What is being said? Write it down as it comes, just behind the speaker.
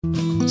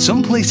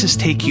Some places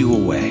take you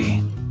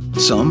away,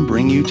 some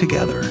bring you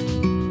together.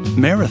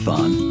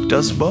 Marathon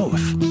does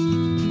both.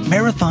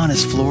 Marathon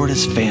is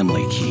Florida's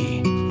family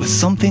key, with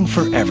something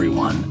for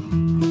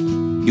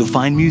everyone. You'll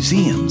find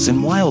museums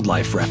and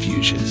wildlife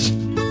refuges,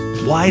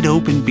 wide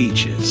open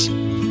beaches,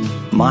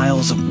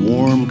 miles of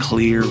warm,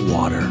 clear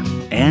water,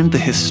 and the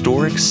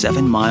historic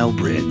 7-mile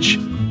bridge.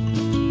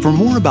 For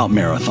more about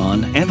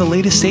Marathon and the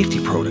latest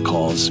safety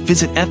protocols,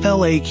 visit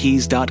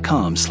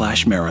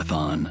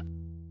flakeys.com/marathon.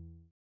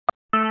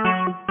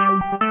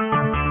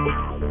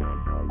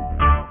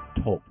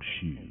 Talk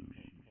shoes.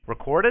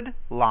 Recorded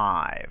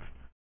live.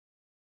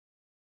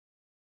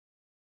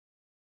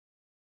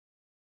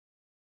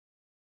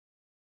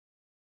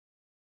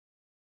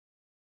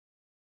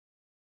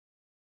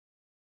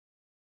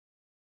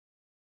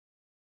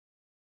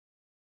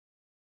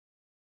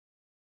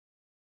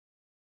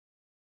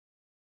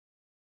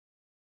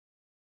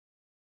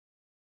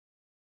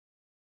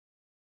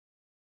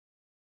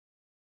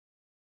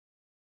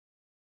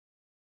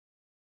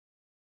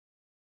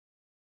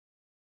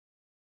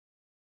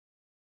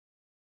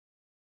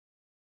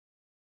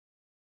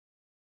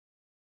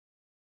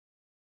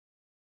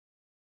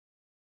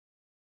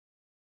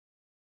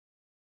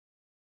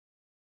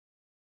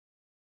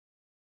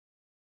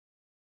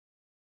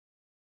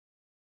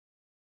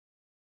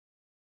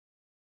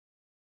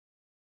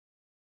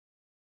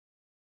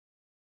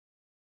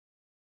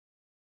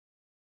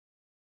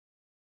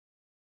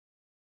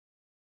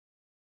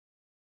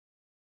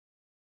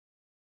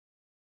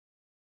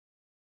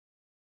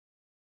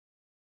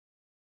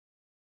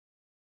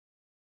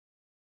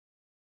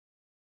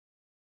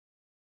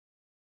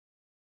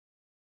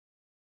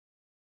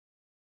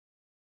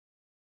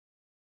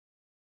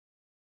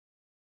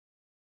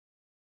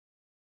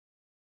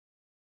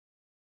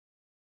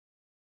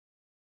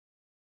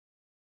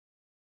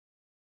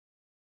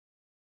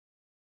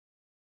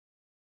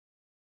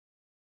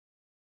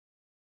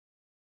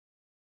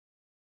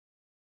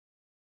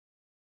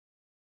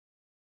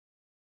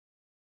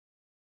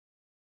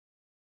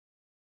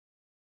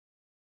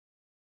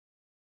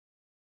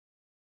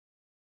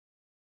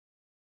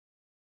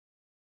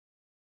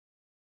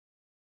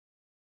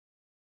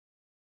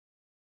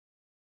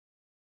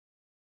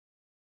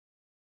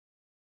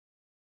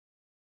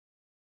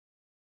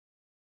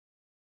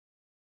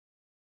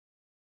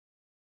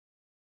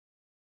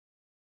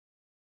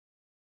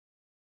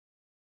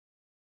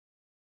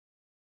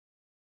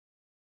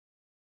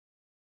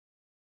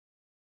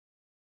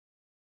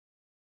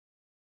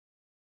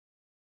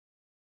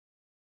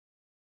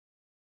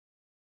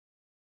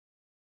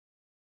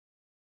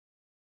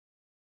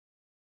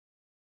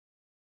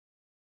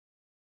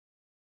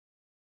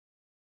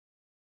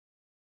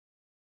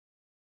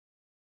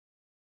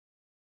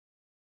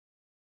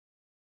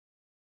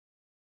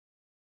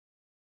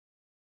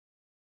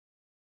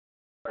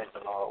 Praise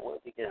the Lord.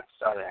 We'll be getting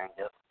started in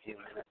just a few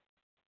minutes.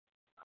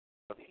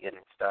 We'll be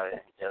getting started in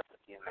just a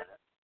few minutes.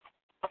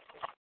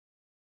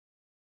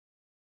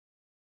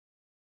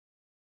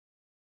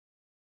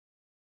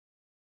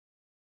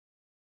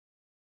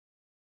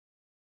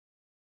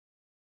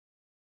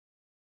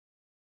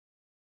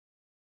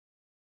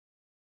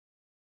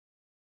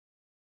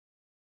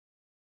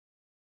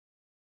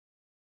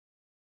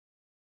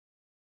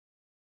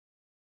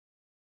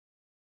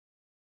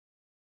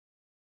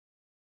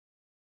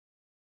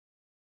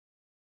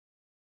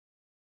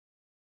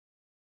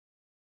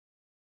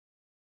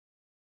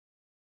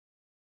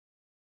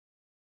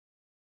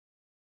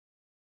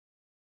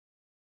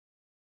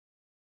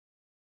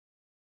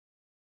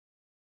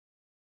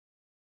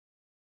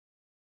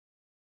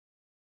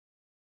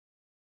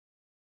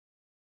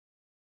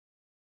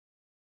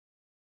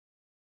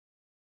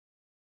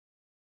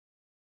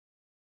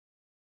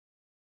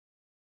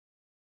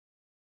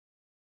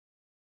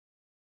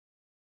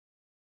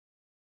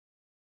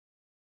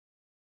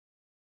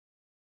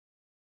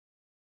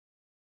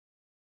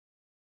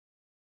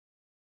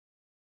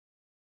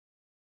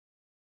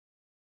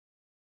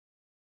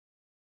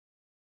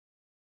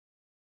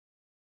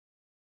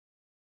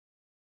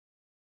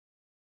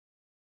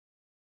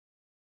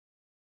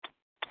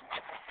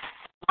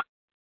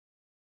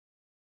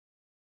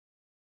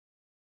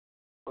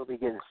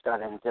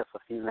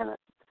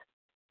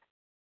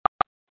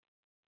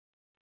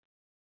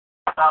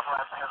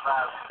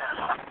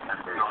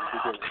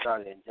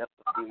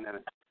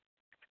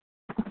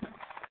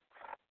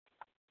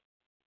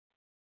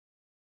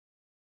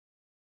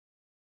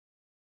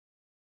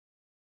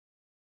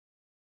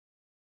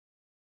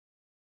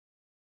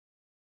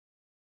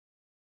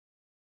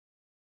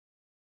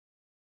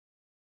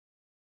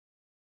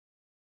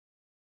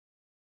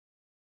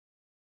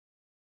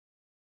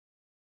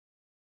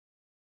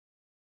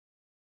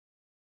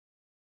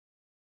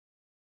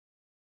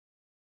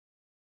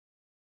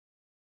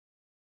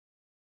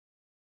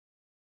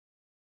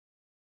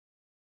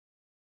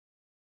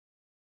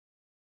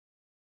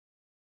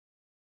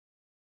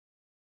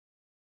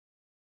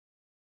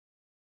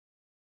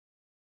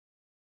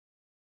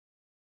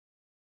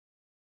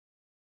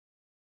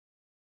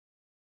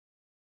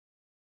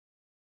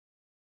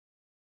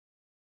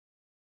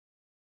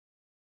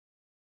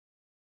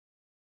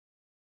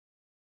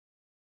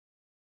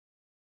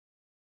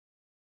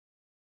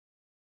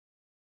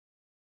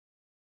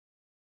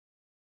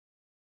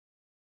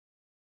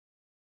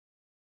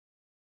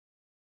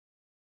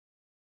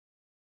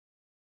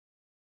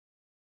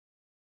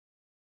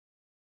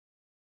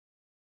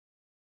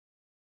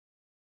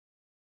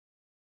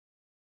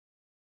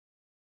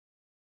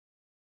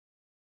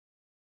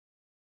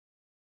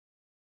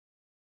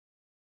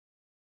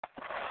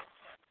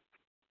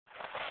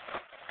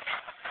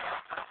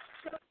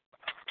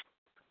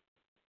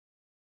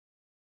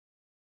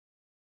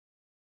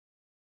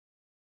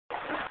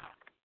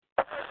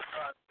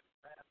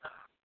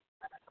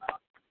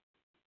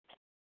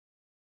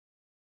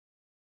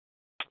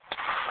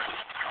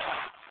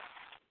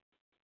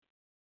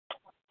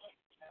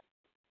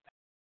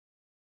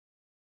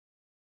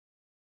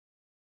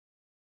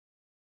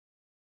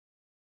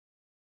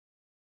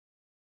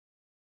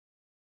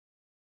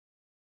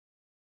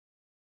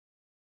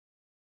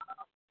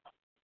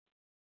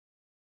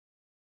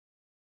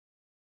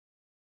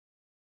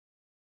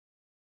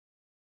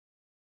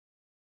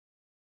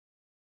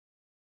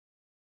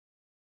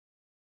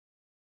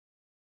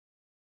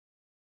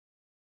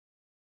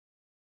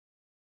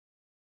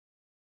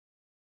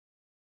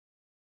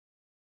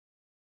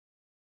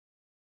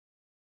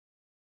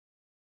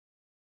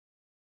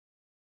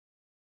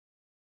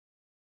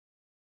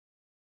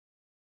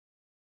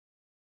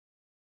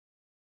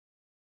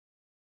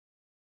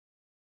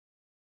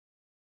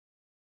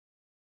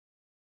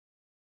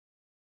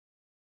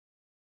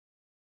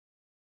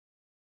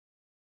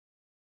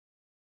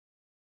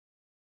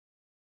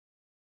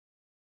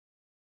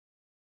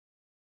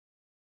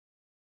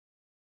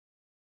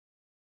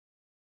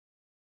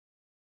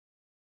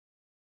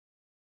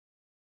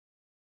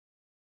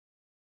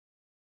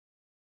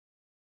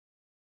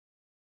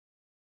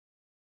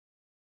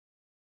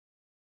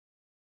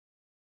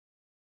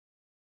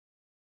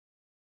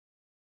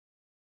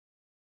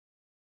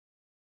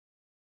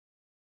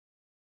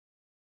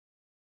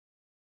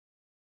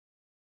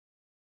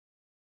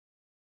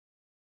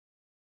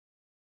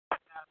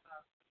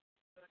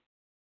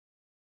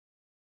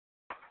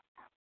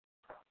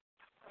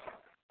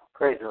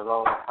 Praise the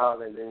Lord.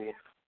 Hallelujah.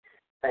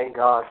 Thank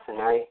God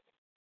tonight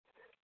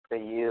for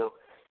you.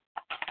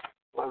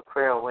 One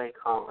prayer away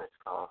conference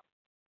call.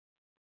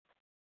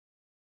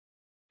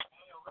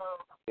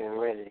 Getting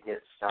ready to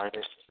get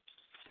started.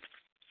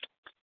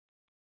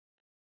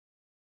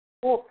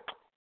 Woo.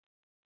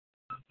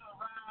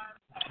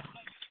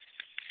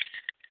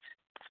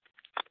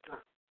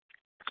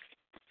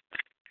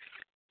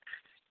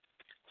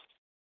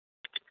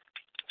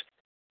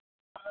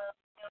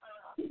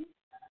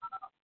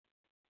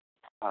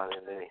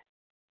 Hallelujah.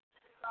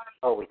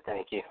 Oh, we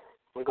thank you.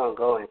 We're going to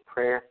go in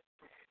prayer,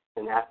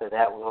 and after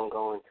that, we're going to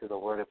go into the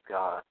Word of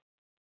God.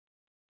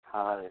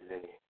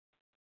 Hallelujah.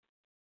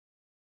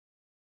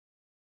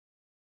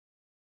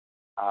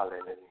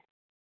 Hallelujah.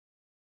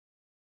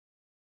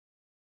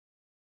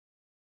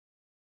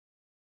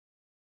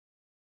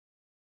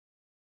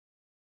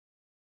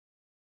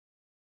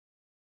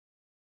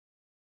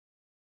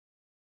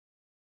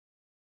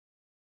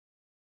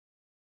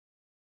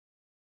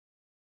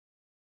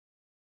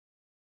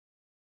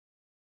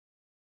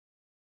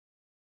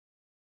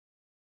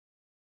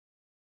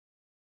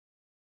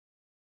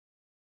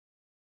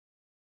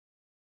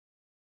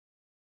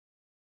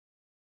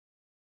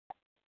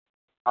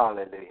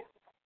 Hallelujah.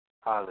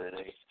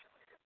 Hallelujah.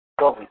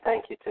 God, we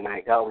thank you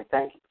tonight, God. We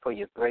thank you for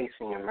your grace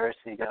and your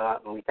mercy,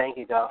 God. And we thank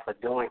you, God, for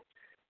doing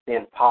the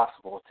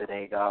impossible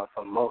today, God,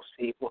 for most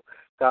people.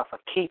 God, for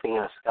keeping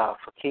us, God,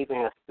 for keeping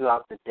us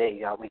throughout the day,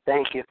 God. We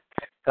thank you,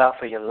 God,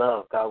 for your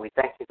love, God. We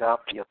thank you, God,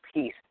 for your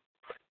peace,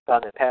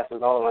 God, that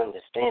passes all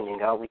understanding,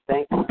 God. We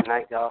thank you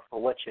tonight, God,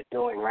 for what you're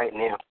doing right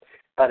now.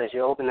 God, as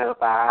you open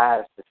up our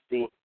eyes to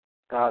see,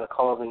 God,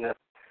 causing us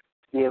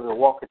to be able to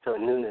walk into a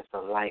newness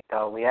of light,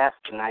 God. We ask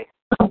tonight,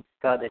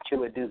 God, that you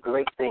would do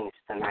great things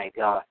tonight,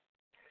 God.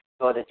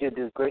 Lord, that you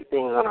do great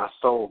things on our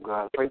soul,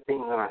 God, great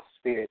things on our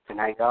spirit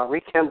tonight, God.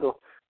 Rekindle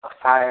a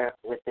fire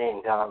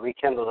within, God.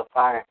 Rekindle the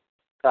fire,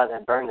 God,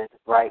 that burneth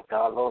bright,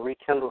 God. Lord,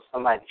 rekindle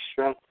somebody's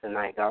strength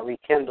tonight, God.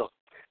 Rekindle,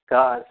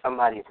 God,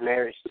 somebody's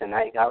marriage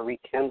tonight, God.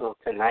 Rekindle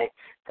tonight,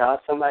 God,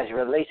 somebody's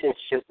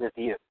relationship with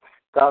you.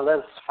 God, let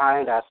us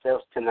find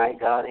ourselves tonight,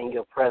 God, in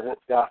your presence,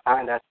 God.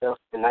 Find ourselves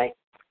tonight,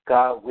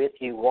 God, with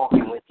you,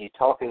 walking with you,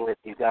 talking with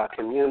you, God,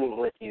 communing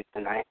with you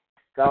tonight.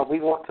 God, we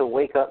want to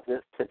wake up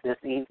to this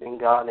evening,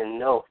 God, and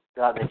know,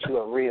 God, that you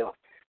are real.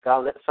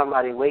 God, let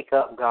somebody wake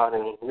up, God,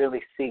 and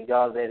really see,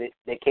 God, that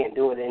they can't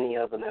do it any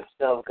of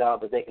themselves,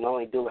 God, but they can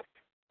only do it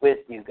with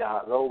you,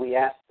 God. Lord, we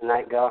ask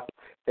tonight, God,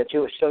 that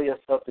you would show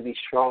yourself to be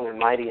strong and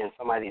mighty in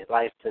somebody's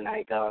life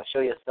tonight, God.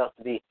 Show yourself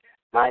to be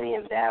mighty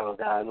in battle,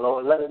 God.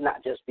 Lord, let it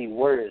not just be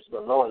words,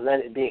 but, Lord,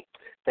 let it be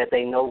that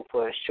they know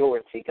for a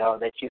surety, God,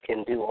 that you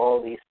can do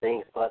all these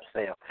things but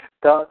fail.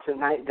 God,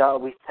 tonight, God,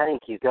 we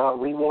thank you. God,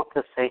 we want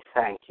to say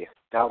thank you.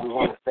 God, we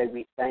want to say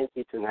we thank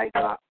you tonight,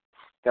 God.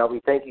 God,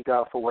 we thank you,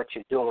 God, for what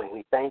you're doing.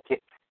 We thank you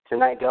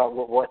tonight, God,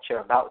 for what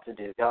you're about to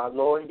do. God,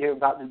 Lord, you're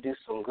about to do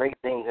some great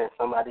things in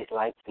somebody's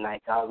life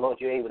tonight, God. Lord,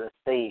 you're able to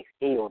save,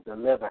 heal,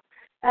 deliver,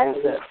 and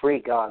set free,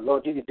 God.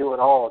 Lord, you can do it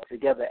all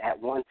together at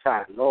one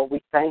time. Lord,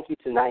 we thank you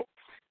tonight,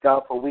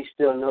 God, for we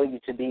still know you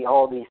to be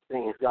all these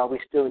things. God,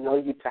 we still know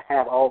you to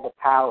have all the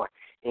power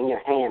in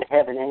your hand,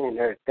 heaven and in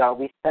earth. God,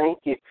 we thank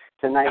you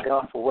tonight,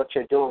 God, for what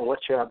you're doing, what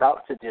you're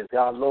about to do.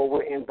 God, Lord,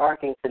 we're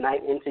embarking tonight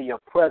into your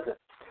presence.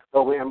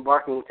 Lord, we're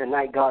embarking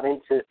tonight, God,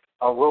 into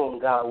a room,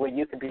 God, where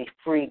you can be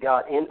free,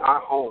 God, in our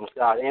homes,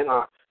 God, in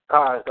our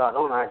cars, God,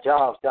 on our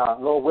jobs,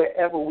 God. Lord,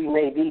 wherever we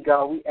may be,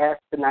 God, we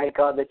ask tonight,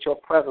 God, that your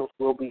presence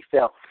will be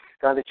felt.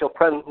 God, that your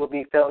presence will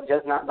be felt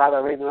just not by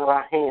the raising of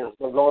our hands,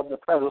 but, Lord, the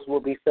presence will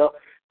be felt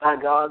by,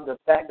 God, the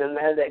fact of the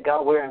matter that,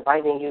 God, we're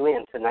inviting you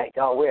in tonight.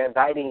 God, we're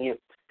inviting you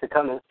to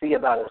come and see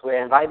about us.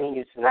 We're inviting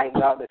you tonight,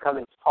 God, to come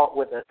and talk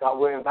with us. God,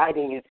 we're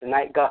inviting you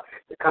tonight, God,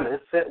 to come and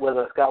sit with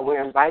us. God,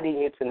 we're inviting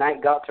you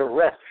tonight, God, to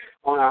rest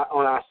on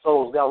our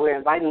souls. God, we're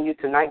inviting you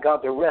tonight, God,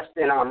 to rest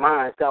in our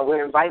minds. God,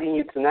 we're inviting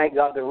you tonight,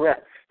 God, to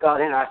rest,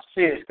 God, in our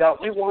spirits. God,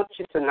 we want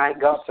you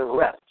tonight, God, to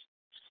rest.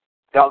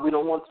 God, we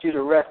don't want you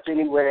to rest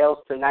anywhere else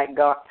tonight,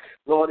 God.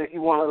 Lord, if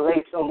you want to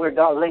lay somewhere,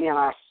 God, lay in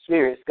our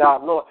spirits,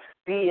 God. Lord,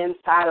 be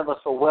inside of us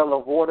a well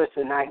of water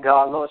tonight,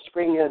 God. Lord,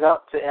 spring it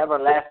up to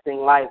everlasting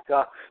life,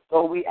 God.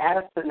 Lord, we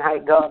ask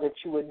tonight, God, that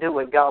you would do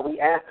it, God. We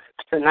ask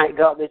tonight,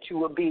 God, that you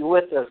would be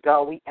with us,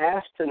 God. We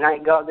ask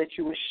tonight, God, that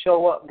you would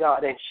show up,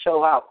 God, and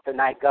show out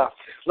tonight, God.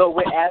 Lord,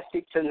 we're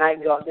asking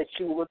tonight, God, that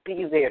you would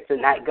be there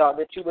tonight, God,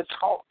 that you would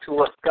talk to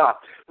us, God.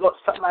 Lord,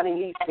 somebody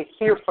needs to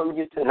hear from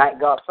you tonight,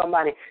 God.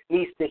 Somebody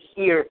needs to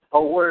hear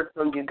a word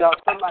from you, God.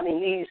 Somebody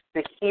needs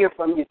to hear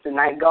from you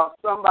tonight, God.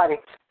 Somebody,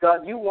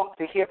 God, you want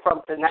to hear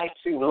from tonight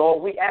too,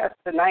 Lord. We ask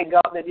tonight,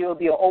 God, that there will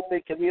be an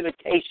open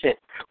communication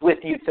with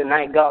you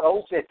tonight, God.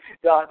 Open,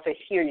 God, to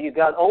hear you,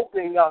 God.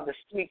 Open, God, to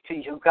speak to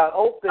you, God.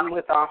 Open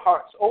with our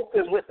hearts.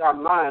 Open with our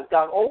minds,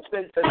 God.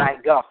 Open tonight,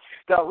 God.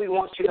 God, we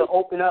want you to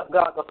open up,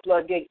 God, the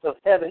floodgates of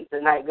heaven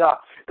tonight, God.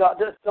 God,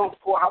 just don't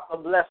pour out a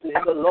blessing.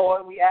 But,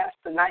 Lord, we ask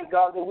tonight,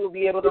 God, that we'll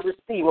be able to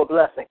receive a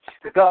blessing.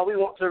 God, we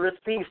want to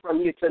receive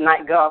from you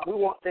tonight, God. We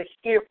want to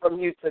hear from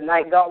you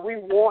tonight, God. We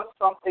want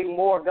something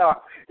more, God,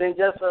 than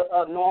just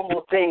a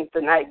normal thing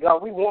tonight, tonight,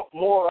 God. We want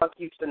more of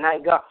you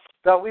tonight, God.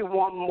 God, we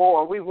want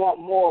more. We want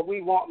more.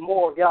 We want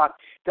more, God.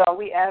 God,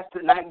 we ask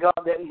tonight, God,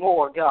 that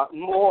more, God,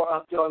 more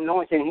of your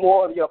anointing,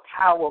 more of your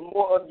power,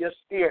 more of your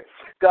spirit,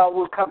 God,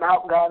 will come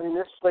out, God, in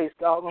this place,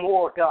 God,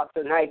 more, God,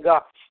 tonight,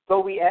 God. So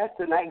we ask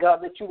tonight, God,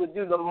 that you would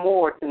do the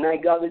more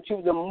tonight, God, that you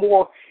would do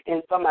more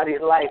in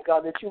somebody's life,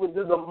 God, that you would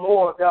do the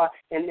more, God,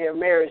 in their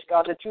marriage,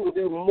 God, that you would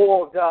do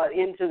more, God,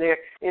 into their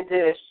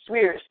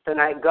spirits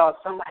tonight, God.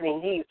 Somebody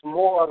needs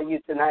more of you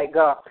tonight,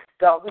 God.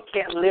 God, we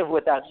can't live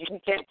without you. We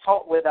can't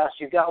talk without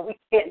you, God. We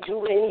can't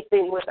do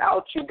anything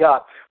without you,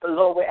 God. But,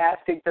 Lord, we're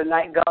asking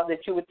tonight, God,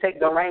 that you would take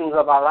the reins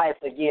of our life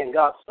again,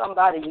 God.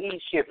 Somebody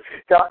needs you,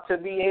 God, to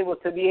be able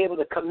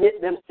to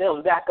commit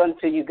themselves back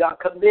unto you, God,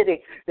 committing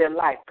their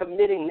life,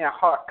 committing their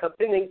heart,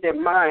 committing their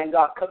mind,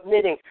 God,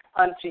 committing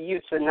unto you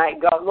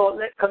tonight, God. Lord,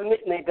 let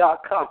commitment, God,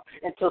 come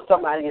into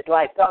somebody's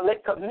life. God,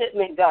 let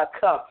commitment, God,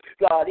 come,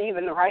 God,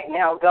 even right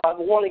now, God,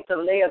 wanting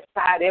to lay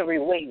aside every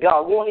weight,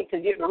 God, wanting to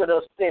get rid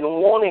of sin,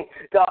 wanting,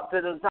 God,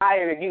 to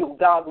desire you,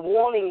 God,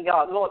 wanting,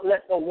 God, Lord,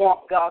 let the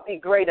want, God, be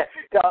greater,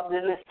 God,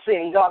 than the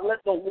sin, God,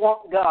 let the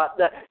want, God,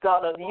 the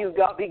God of you,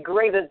 God, be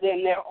greater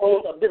than their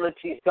own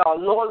abilities, God,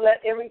 Lord,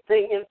 let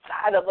everything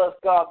inside of us,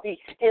 God, be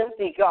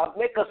empty, God,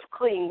 make us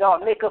clean,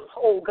 God, make us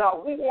whole,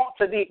 God, we want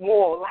to be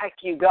more like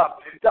you, God,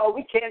 God,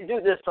 we can't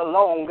do this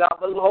alone, God,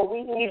 but Lord,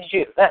 we need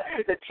you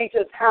to teach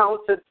us how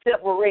to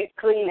separate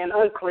clean and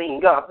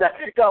unclean, God,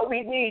 God,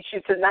 we need you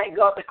tonight,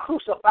 God, to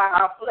crucify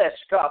our flesh,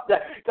 God,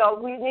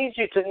 God, we need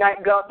you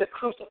tonight, God, to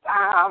crucify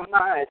our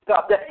minds,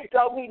 God,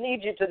 God, we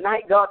need you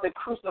tonight, God, to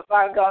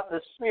crucify, God,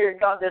 the spirit,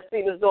 God, that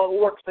seems as though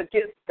it works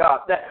against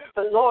God,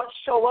 but Lord,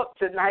 show up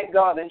tonight,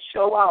 God, and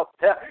show out,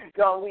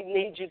 God, we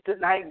need you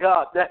tonight,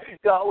 God,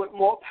 God, with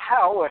more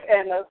power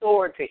and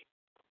authority.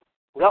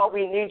 God,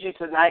 we need you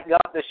tonight,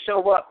 God, to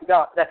show up,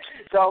 God.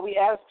 God, we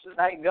ask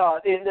tonight,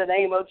 God, in the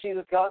name of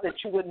Jesus, God, that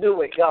you would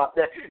do it, God.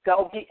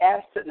 God, we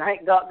ask tonight,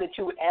 God, that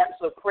you would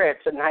answer prayer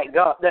tonight,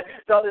 God.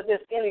 God, if there's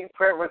any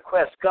prayer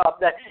request,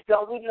 God,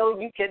 God, we know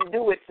you can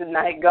do it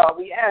tonight, God.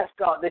 We ask,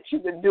 God, that you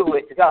would do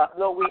it, God.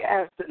 Lord, we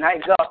ask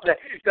tonight, God,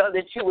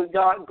 that you would,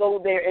 God,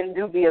 go there and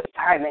do the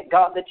assignment,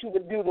 God, that you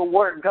would do the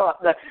work, God.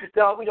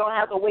 God, we don't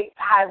have to wait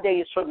 5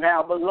 days from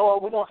now, but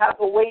Lord, we don't have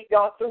to wait,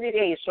 God, 3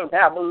 days from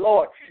now, but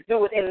Lord,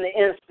 do it in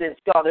the instance,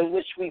 God, in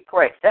which we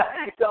pray.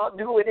 God,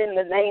 do it in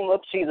the name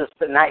of Jesus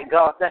tonight,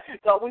 God.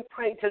 God, we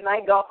pray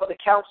tonight, God, for the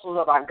councils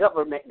of our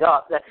government,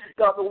 God.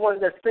 God, the one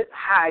that sits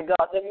high,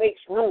 God, that makes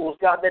rules,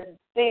 God, that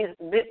these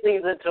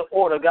things into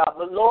order, God.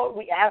 But Lord,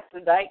 we ask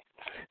tonight,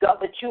 God,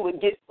 that you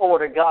would get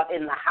order, God,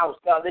 in the house,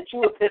 God, that you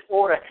would put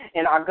order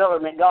in our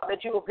government, God,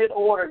 that you would put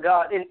order,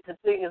 God, into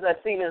things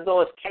that seem as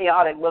though it's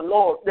chaotic. But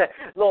Lord,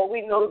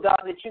 we know,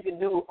 God, that you can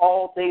do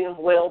all things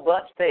well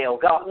but fail,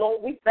 God.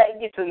 Lord, we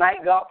thank you tonight,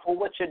 God, for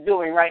what you're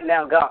doing right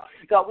now, God.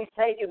 God, we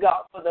thank you,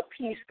 God, for the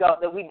peace, God,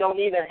 that we don't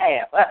even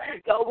have.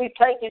 God, we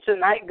thank you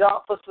tonight,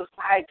 God, for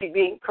society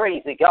being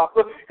crazy, God.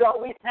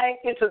 God, we thank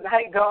you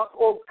tonight, God.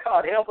 Oh,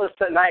 God, help us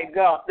tonight,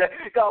 God.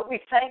 God,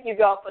 we thank you,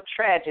 God, for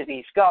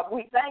tragedies, God.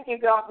 We thank you,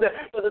 God,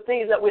 for the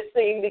things that we're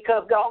seeing,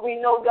 because, God, we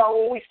know, God,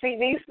 when we see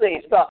these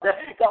things, God,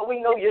 God,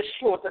 we know you're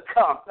sure to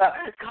come.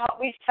 God,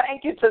 we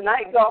thank you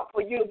tonight, God,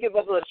 for you to give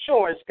us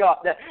assurance,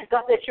 God,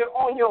 God, that you're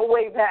on your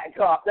way back,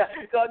 God.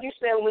 God, you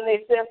said when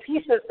they said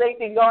peace and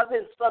safety, God,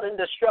 then sudden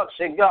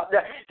destruction, God.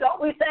 God,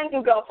 we thank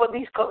you, God, for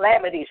these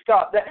calamities,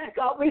 God.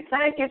 God, we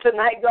thank you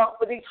tonight, God,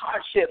 for these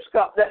hardships,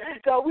 God.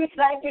 God, we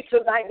thank you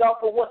tonight, God,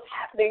 for what's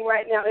happening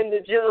right now in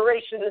the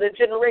generation and the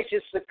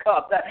generations to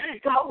come.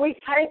 God, we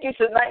thank you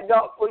tonight,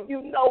 God, for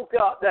you know,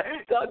 God,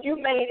 God,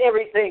 you made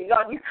everything.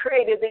 God, you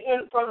created the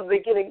end from the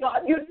beginning.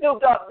 God, you knew,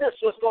 God, this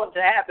was going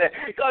to happen.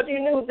 God, you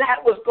knew that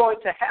was going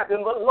to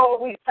happen. But,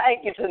 Lord, we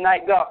thank you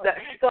tonight, God.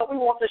 God, we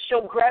want to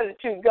show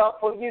gratitude, God,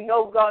 for you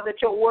know, God,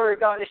 that your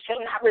word, God, it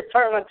shall not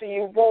return unto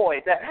you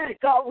void.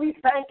 God, we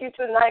thank you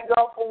tonight,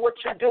 God, for what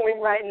you're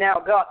doing right now,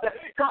 God.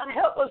 God,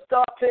 help us,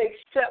 God, to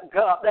accept,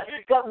 God,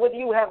 God, what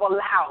you have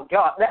allowed,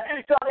 God.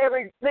 God,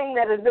 everything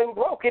that has been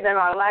broken in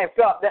our life,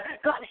 God.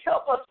 God,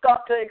 help us, God,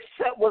 to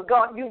accept what,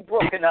 God, you've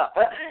broken up.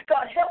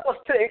 God, help us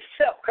to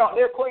accept, God.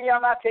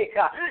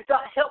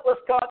 God, help us,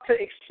 God, to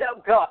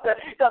accept, God,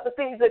 God, the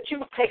things that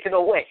you've taken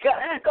away.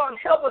 God,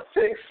 help us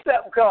to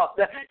accept, God,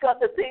 God,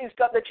 the things,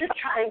 God, that you're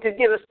trying to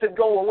get us to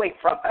go away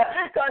from.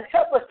 God,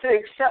 help us to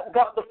accept,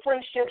 God, the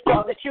friendships,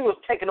 God, that you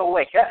have taken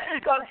away.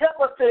 God,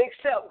 help us to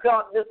accept,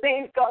 God, the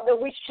things, God, that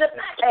we should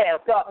not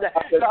have, God.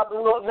 God,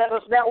 Lord, let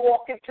us now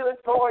walk into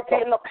authority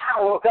and the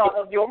power, God,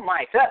 of your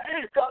might.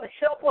 God,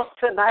 help us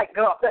tonight,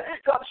 God.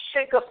 God,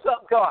 shake us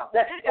up, God,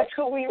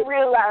 until we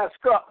realize,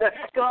 God,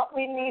 God,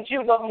 we need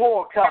you no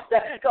more, God.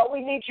 God,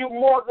 we need you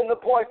more than the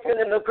boyfriend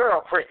and the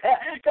girlfriend.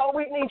 God,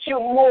 we need you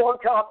more,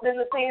 God, than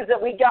the things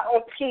that we got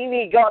on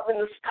TV, God, than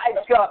the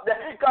Skypes, God,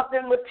 God,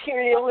 than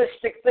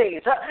materialistic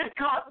things.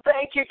 God,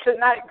 thank you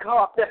tonight,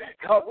 God.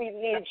 God, we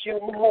need you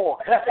more.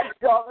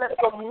 God, let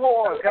the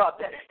more, God,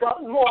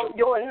 God, more of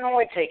your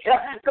anointing.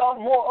 God,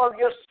 more of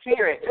your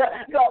spirit.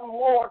 God,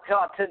 more,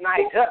 God,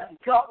 tonight.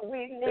 God,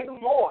 we need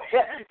more.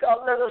 God,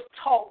 let us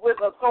talk talk with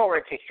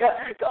authority.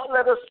 God,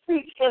 let us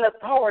speak in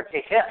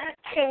authority,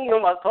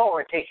 kingdom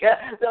authority,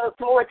 the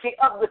authority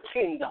of the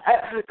kingdom.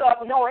 God,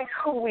 knowing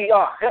who we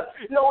are,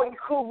 knowing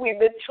who we've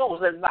been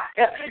chosen by.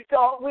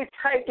 God, we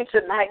thank you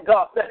tonight,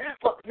 God,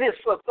 for this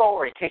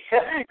authority.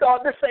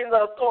 God, this ain't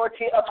the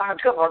authority of our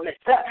government,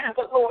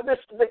 but Lord, this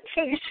is the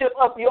kingship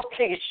of your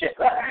kingship.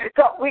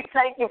 God, we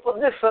thank you for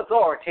this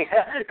authority.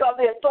 God,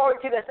 the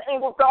authority that's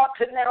able, God,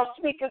 to now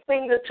speak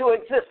things into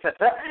existence.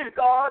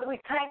 God, we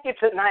thank you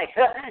tonight.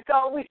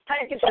 God, we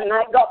thank you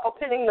tonight, God, for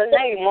putting the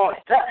name on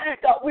it.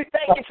 God, we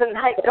thank you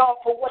tonight, God,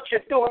 for what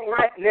you're doing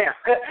right now.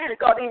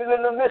 God, even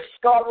in the midst,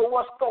 God, of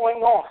what's going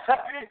on.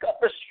 God,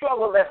 the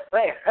struggle that's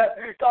there.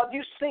 God,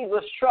 you see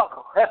the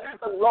struggle.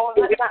 But Lord,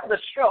 let not the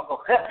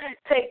struggle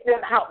take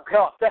them out,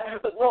 God.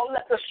 But Lord,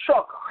 let the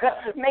struggle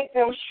make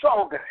them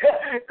stronger.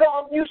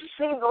 God, you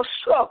see the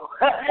struggle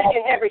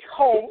in every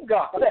home,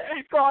 God.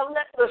 God,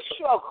 let the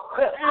struggle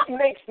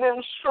make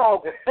them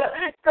stronger.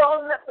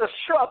 God, let the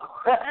struggle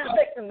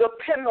make them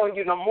depend on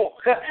you no more.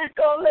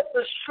 God, let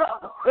the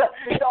struggle,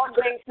 God,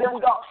 make them,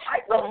 God,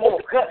 fight no more.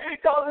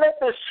 God, let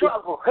the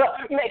struggle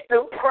make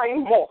them pray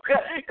more.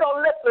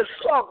 God, let the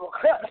struggle,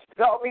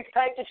 God, we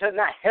thank you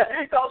tonight.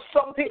 God,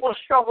 some people's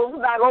struggle is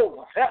not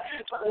over.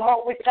 But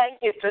Lord, we thank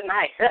you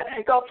tonight,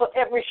 God, for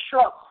every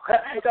struggle.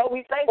 God,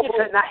 we thank you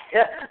tonight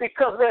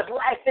because there's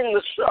life in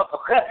the struggle.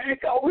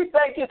 God, we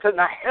thank you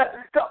tonight,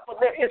 God, for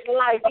there is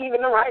life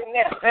even right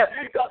now.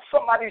 God,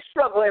 somebody's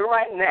struggling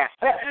right now,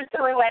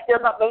 feeling like they're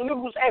about to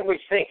lose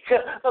everything.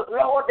 But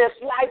Lord, there's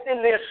life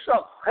in their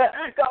struggle.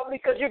 God,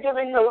 because you're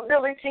giving them the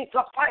ability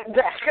to fight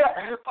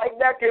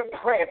back in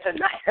prayer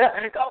tonight.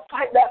 God,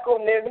 fight back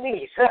on their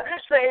knees,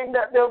 saying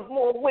that there's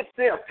more with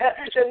them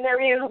than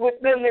there is with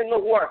them in the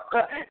world.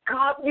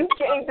 God, you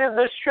gave them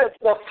the strength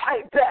to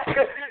fight back.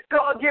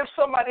 God, give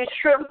somebody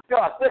strength,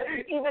 God,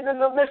 even in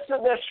the midst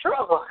of their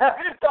struggle.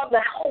 God,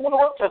 to hold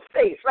on to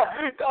faith.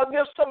 God,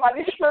 give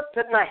somebody strength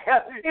tonight,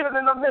 even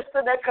in the midst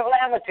of their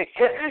calamity.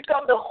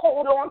 God, to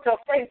hold on to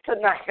faith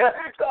tonight.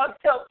 God,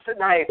 help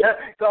tonight.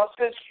 God,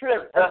 give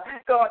strength,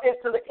 God,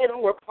 into the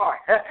inward part.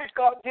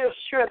 God, give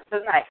strength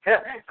tonight.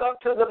 God,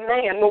 to the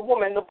man, the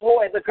woman, the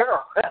boy, the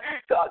girl.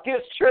 God,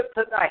 give strength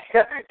tonight.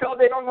 God,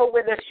 they don't know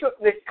where their strength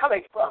is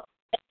coming from.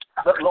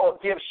 But Lord,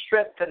 give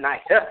strength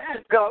tonight.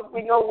 God,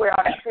 we know where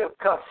our strength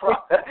comes from.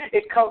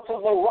 It comes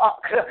from the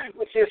rock,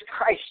 which is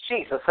Christ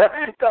Jesus.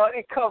 God,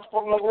 it comes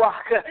from the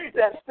rock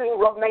that still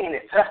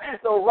remaineth,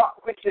 the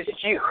rock which is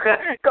you.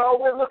 God,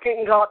 we're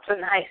looking, God,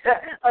 tonight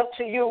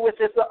unto you,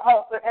 which is the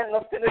author and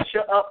the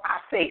finisher of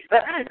our faith.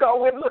 God,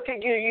 we're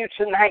looking to you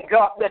tonight,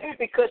 God,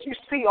 because you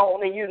see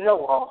all and you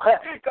know all.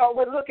 God,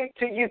 we're looking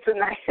to you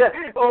tonight.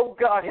 Oh,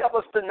 God, help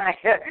us tonight.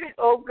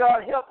 Oh,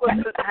 God, help us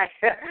tonight.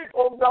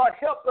 Oh, God,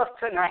 help us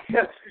tonight.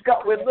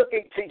 God, we're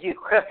looking to you.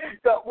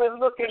 God, we're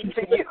looking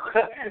to you.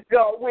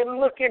 God, we're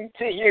looking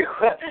to you.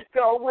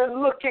 God, we're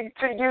looking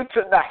to you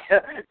tonight.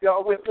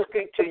 God, we're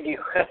looking to you.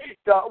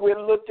 God, we're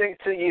looking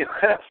to you.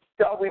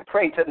 God, we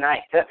pray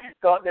tonight,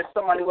 God, that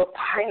somebody will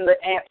find the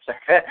answer,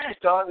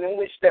 God, in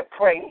which they're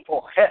praying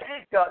for.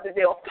 God, that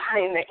they'll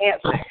find the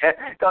answer,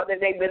 God, that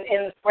they've been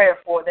in prayer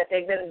for, that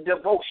they've been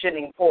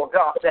devotioning for,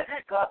 God,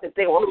 that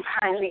they will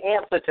find the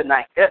answer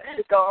tonight.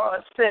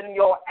 God, send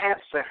your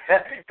answer.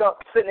 God,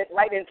 send it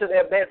right into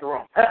their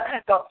bedroom.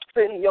 God,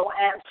 send your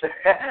answer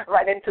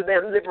right into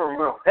their living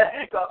room.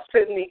 God,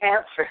 send the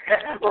answer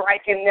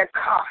right in their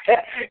car.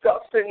 God,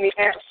 send the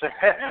answer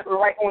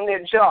right on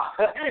their job.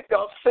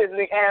 God, send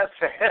the answer.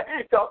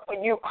 God, for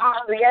you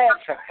are the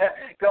answer.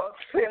 God,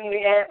 send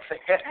the answer.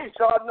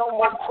 God, no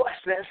more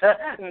questions,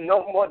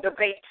 no more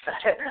debates.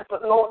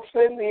 But Lord,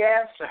 send the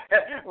answer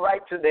right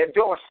to their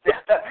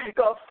doorstep.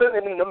 God, send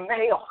it in the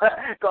mail.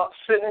 God,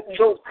 send it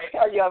to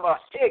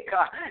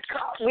God,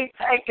 we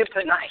thank you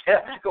tonight.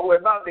 God, we're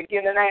about to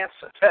get an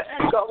answer.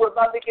 God, we're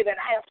about to get an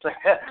answer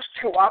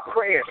to our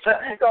prayers.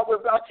 God, we're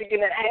about to get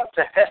an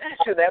answer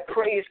to that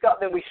praise, God,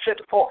 that we sent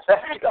forth.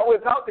 God, we're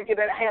about to get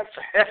an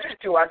answer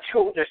to our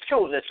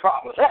children's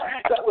problems.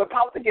 God, we're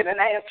about to get an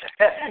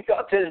answer,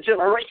 God, to the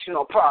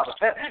generational problems.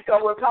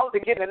 God, we're about to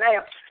get an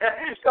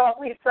answer. God,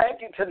 we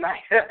thank you tonight,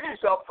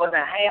 God, for the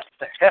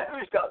answer,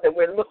 God, that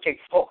we're looking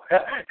for.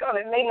 God,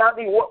 it may not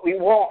be what we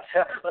want,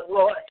 but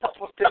Lord, help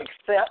us to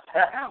accept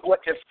what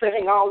you're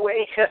sending our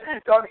way.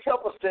 God,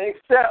 help us to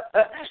accept,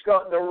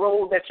 God, the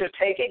road that you're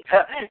taking.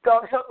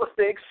 God, help us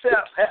to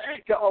accept,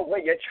 God, where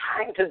you're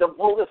trying to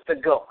devote us to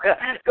go.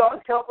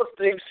 God, help us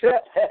to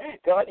accept,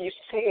 God, you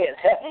said,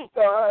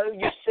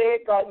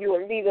 God, you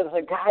will lead us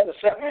and guide us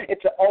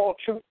into all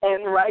truth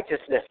and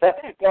righteousness.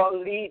 God,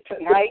 lead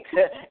tonight,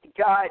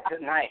 guide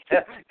tonight.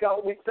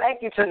 God, we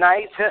thank you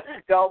tonight.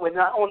 God, we're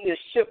not on this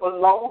ship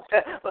alone,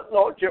 but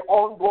Lord, you're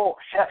on board.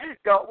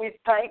 God, we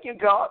thank you,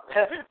 God,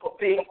 for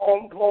being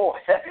on board.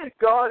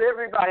 God,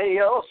 everybody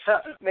else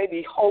may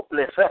be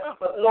hopeless,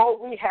 but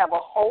Lord, we have a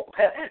hope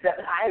that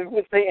lies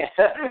within.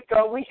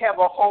 God, we have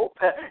a hope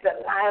that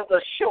lies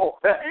ashore.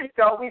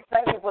 God, we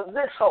thank you for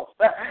this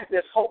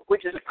hope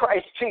which is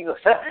Christ Jesus,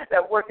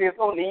 that worketh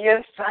on the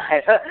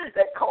inside,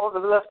 that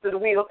causes us to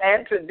will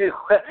and to do.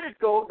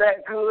 God,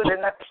 that good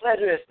and that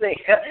pleasurous thing,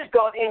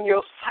 God, in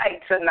your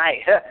sight tonight.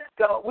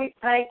 God, we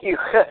thank you.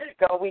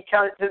 God, we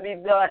count it to be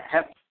done.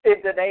 In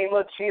the name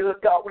of Jesus,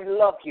 God, we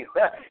love you.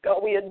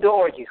 God, we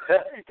adore you.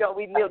 God,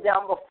 we kneel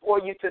down before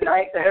you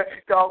tonight.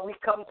 God, we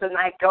come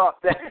tonight, God,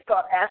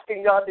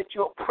 asking, God, that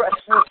you will press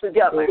us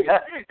together.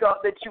 God,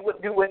 that you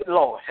would do it,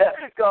 Lord.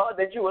 God,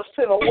 that you will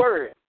send a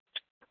word.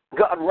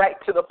 God, right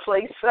to the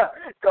place,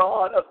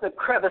 God, of the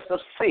crevice of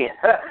sin.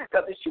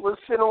 God, that you will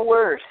send a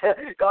word,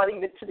 God,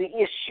 even to the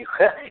issue,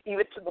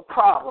 even to the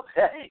problem,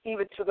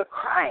 even to the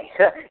crying,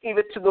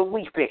 even to the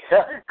weeping.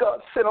 God,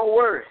 send a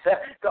word.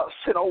 God,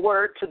 send a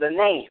word to the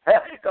name.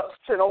 God,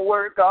 send a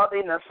word, God,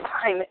 in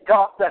assignment,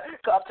 God,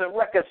 to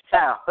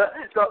reconcile.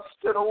 God,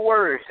 send a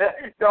word.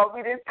 God,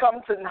 we didn't come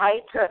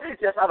tonight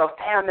just out of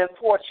famine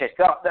fortune,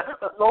 God.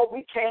 But, Lord,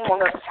 we came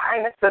on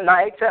assignment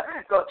tonight,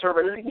 God, to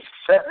release,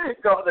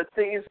 God, the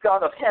things,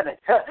 God of heaven.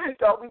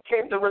 God, we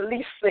came to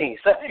release things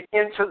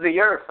into the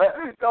earth.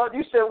 God,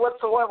 you said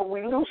whatsoever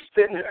we loose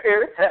in the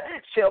earth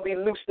shall be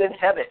loosed in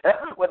heaven.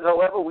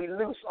 Whatsoever we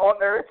loose on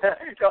earth,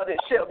 God, it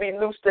shall be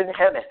loosed in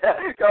heaven.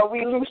 God,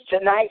 we loose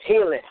tonight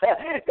healing.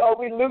 God,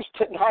 we loose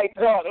tonight,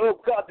 God, oh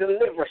God,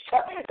 deliverance.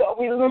 God,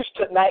 we loose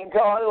tonight,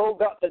 God, oh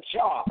God, the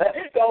job.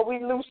 God,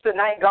 we loose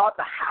tonight, God,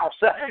 the house.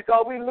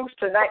 God, we loose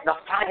tonight the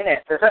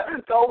finances.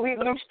 God, we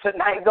loose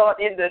tonight, God,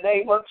 in the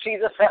name of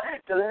Jesus,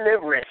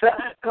 deliverance.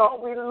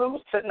 God, we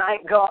loose tonight,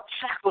 God,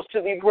 shackles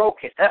to be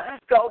broken.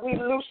 God, we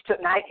loose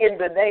tonight in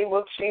the name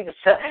of Jesus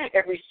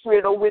every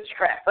spirit of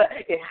witchcraft.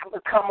 It has to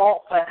come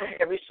off.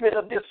 Every spirit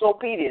of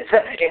disobedience,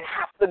 it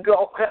has to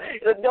go.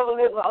 The devil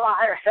is a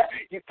liar.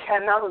 You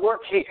cannot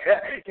work here.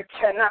 You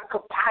cannot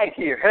compete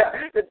here.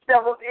 The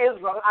devil is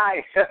a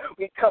liar.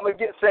 We come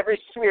against every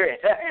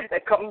spirit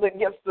that comes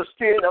against the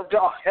Spirit of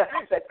God,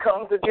 that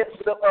comes against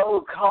the,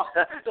 oh God,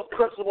 the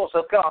principles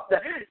of God.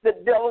 The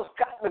devil's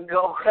got to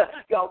go.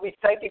 God, we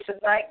thank you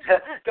tonight.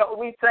 God,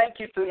 we thank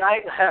you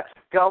tonight.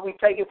 God, we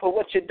thank you for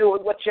what you're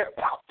doing, what you're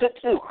about to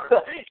do.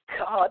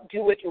 God,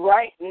 do it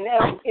right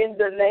now in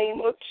the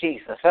name of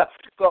Jesus.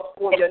 God,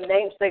 for your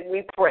name's sake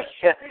we pray.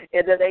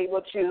 In the name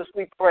of Jesus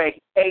we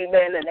pray.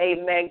 Amen and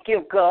amen.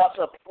 Give God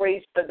a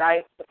praise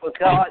tonight, for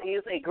God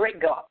is a great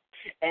God,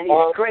 and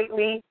he's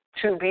greatly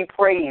to be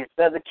praised.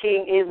 The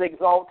King is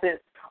exalted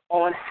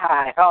on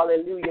high.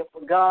 Hallelujah.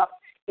 For God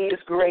is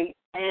great,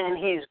 and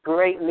he's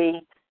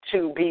greatly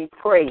to be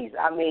praised.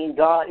 I mean,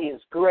 God is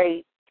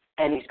great,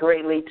 and he's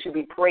greatly to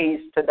be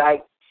praised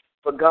tonight.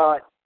 For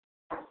God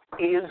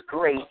is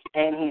great,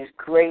 and he's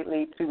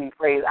greatly to be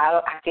praised.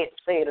 I can't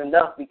say it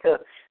enough, because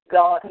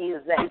God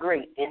is that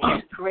great, and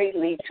he's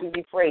greatly to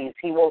be praised.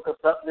 He woke us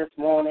up this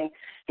morning.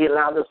 He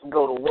allowed us to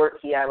go to work.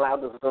 He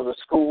allowed us to go to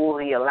school.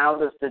 He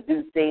allowed us to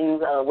do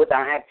things with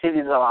our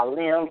activities of our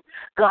limbs.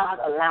 God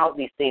allowed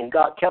these things.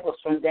 God kept us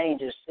from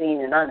danger,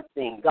 seen and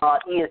unseen. God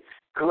is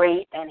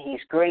great, and he's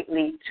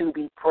greatly to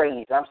be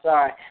praised. I'm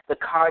sorry, the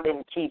car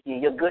didn't keep you.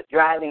 Your good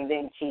driving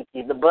didn't keep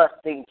you. The bus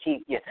didn't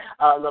keep you.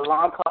 The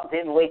alarm clock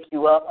didn't wake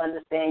you up.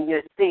 Understand,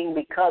 you're seeing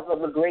because of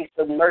the grace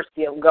and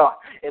mercy of God.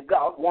 If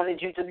God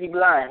wanted you to be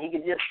blind, he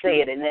could just say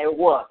it, and there it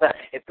was.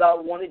 If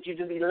God wanted you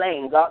to be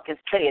lame, God could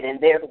say it,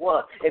 and there it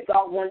was. If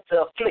God wanted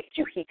to afflict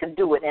you, he could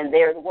do it, and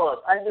there it was.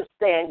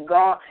 Understand,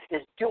 God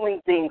is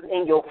doing things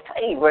in your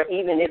favor,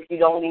 even if you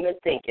don't even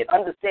think it.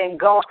 Understand,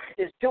 God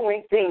is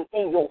doing things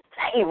in your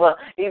favor,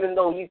 even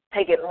though you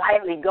take it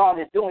lightly. God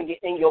is doing it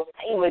in your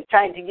favor,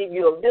 trying to give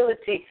you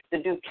ability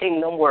to do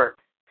kingdom work.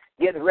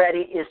 Get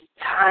ready. It's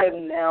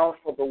time now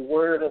for the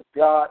word of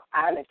God.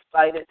 I'm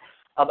excited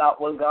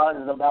about what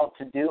God is about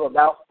to do,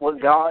 about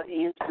what God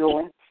is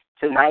doing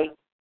tonight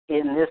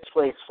in this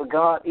place. For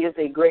God is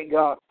a great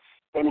God,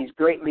 and he's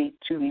greatly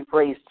to be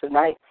praised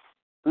tonight.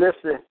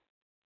 Listen,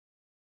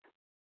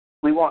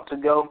 we want to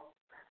go,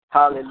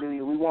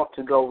 hallelujah, we want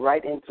to go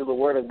right into the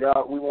word of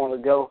God. We want to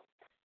go,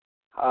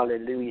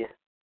 hallelujah.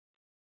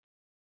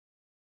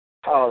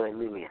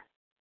 Hallelujah.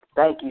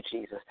 Thank you,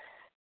 Jesus.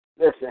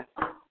 Listen.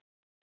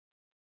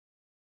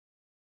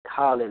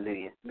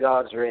 Hallelujah.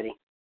 God's ready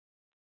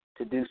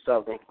to do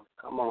something.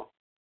 Come on.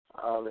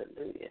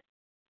 Hallelujah.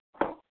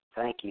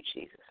 Thank you,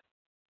 Jesus.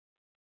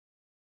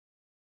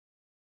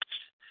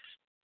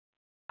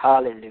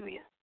 Hallelujah.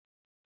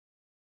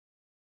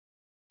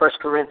 1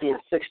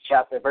 Corinthians 6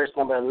 chapter, verse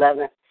number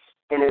 11,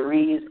 and it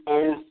reads,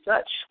 "And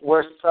such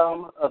were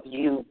some of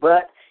you,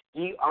 but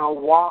ye are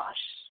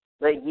washed,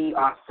 but ye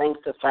are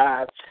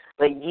sanctified,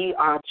 but ye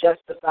are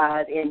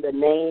justified in the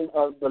name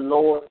of the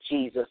Lord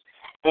Jesus,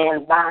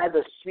 and by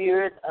the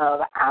Spirit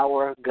of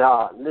our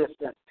God."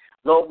 Listen,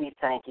 Lord, we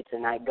thank you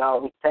tonight,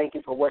 God. We thank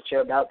you for what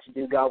you're about to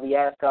do, God. We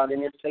ask, God,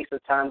 in this space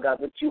of time, God,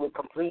 that you would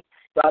complete,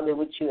 God, that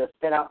what you have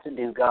set out to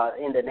do, God.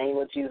 In the name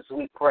of Jesus,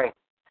 we pray.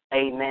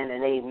 Amen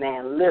and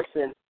amen.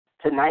 Listen,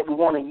 tonight we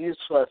want to use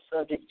for a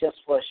subject just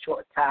for a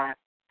short time.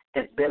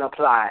 It's been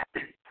applied.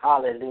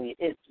 Hallelujah.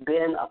 It's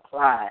been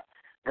applied.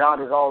 God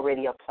has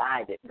already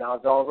applied it.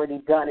 God's already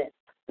done it.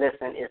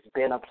 Listen, it's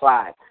been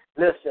applied.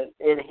 Listen,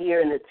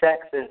 here in the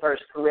text in 1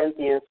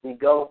 Corinthians, we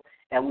go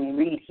and we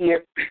read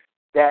here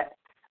that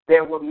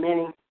there were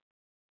many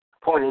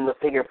pointing the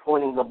finger,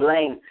 pointing the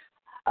blame,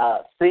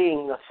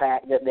 seeing the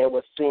fact that there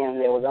was sin,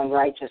 there was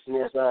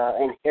unrighteousness,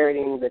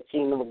 inheriting the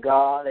kingdom of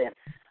God, and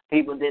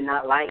people did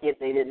not like it.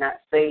 They did not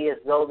say as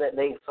though that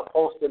they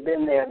supposed to have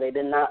been there. They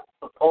did not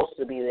supposed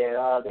to be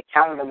there. They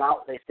counted them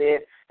out. They said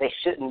they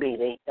shouldn't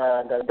be.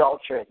 The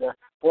adulterer, the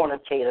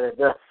fornicator,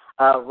 the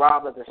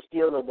robber, the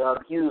stealer, the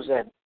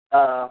abuser,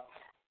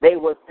 they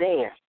were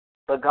there.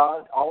 But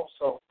God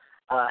also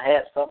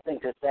had something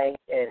to say,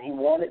 and he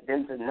wanted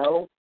them to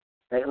know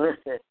that,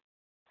 listen,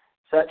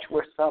 such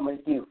were some of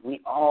you.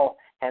 We all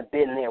have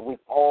been there. We've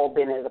all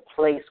been at a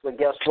place where,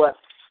 guess what?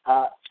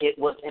 It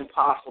was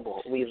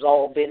impossible. We've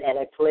all been at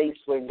a place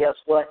where, guess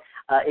what?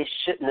 It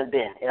shouldn't have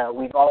been.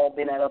 We've all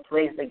been at a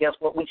place that, guess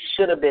what? We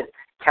should have been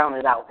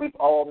counted out. We've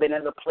all been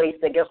at a place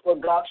that, guess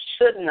what? God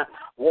shouldn't have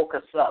woke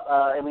us up.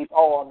 And we've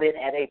all been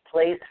at a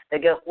place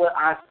that, guess what?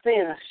 Our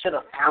sins should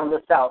have found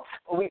us out.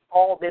 We've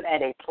all been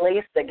at a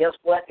place that, guess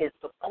what? It's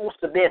supposed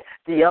to be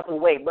the other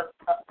way. But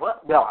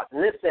God,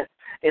 listen,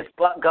 it's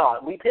but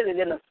God. We put it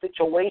in a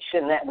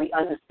situation that we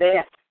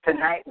understand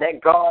tonight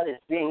that God is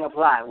being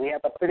applied. We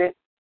have to put it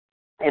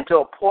into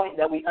a point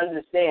that we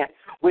understand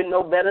we're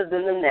no better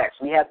than the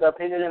next. We have to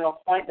put it in a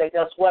point that,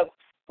 guess what?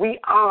 We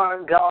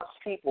are God's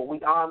people. We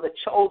are the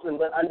chosen,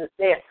 but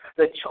understand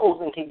the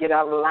chosen can get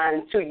out of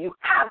line too. You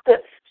have to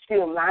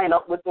still line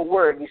up with the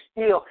word. You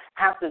still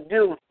have to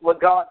do what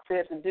God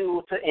says to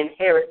do to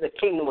inherit the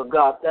kingdom of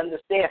God. To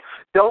understand,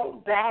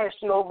 don't bash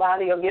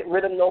nobody or get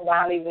rid of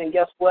nobody. Then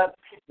guess what?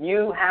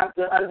 You have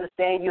to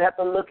understand, you have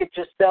to look at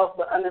yourself,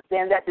 but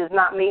understand that does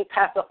not mean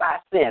pacify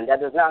sin.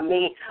 That does not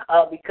mean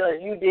because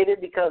you did it,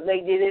 because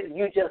they did it,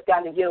 you just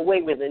got to get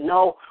away with it.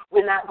 No,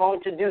 we're not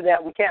going to do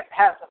that. We can't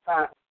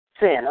pacify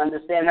sin.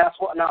 Understand, that's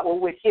not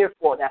what we're here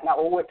for. That's not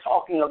what we're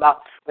talking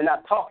about. We're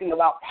not talking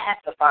about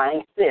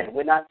pacifying sin.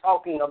 We're not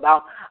talking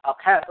about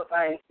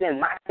pacifying sin.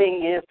 My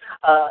thing is,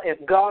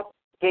 if God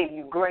gave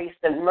you grace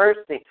and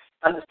mercy,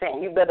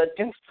 understand, you better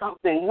do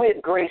something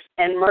with grace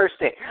and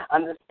mercy.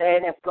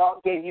 Understand, if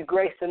God gave you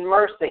grace and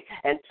mercy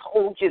and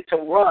told you to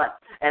run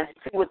and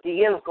see what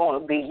the end's going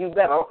to be, you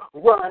better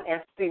run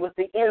and see what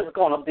the end's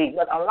going to be.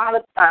 But a lot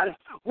of times,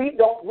 we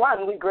don't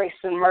run with grace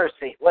and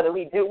mercy. What do?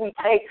 We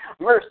take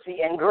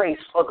mercy and grace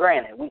for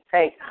granted. We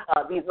take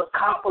these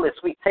accomplices.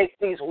 We take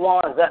these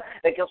ones that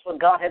guess what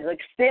God has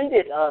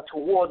extended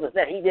towards us,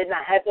 that he did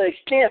not have to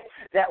extend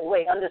that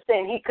way.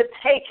 Understand, he could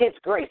take his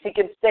grace. He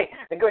can say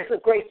the grace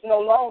of grace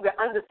no longer.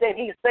 Understand,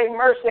 he say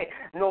mercy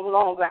no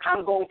longer.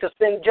 I'm going to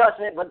send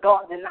judgment, but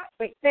God did not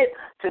see fit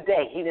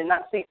today. He did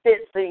not see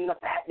fit, seeing the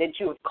fact that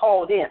you have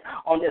called in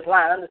on this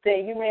line.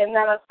 Understand, you may have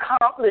not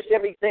accomplished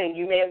everything.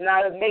 You may have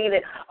not have made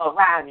it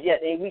arrive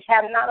yet. And we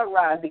have not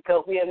arrived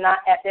because we are not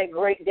at that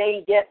great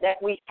day yet that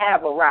we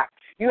have arrived.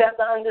 You have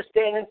to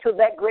understand, until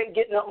that great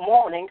getting up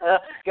morning,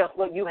 guess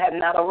what? You have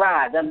not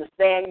arrived.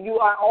 Understand, you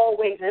are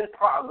always in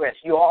progress.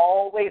 You are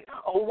always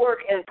a work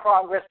in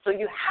progress. So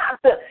you have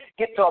to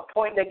get to a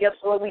point that, guess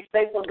what? We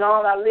say, for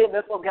God I live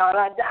and for God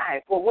I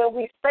die. For when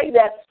we say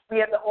that, we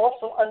have to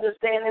also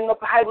understand, in the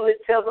Bible it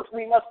tells us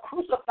we must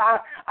crucify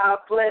our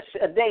flesh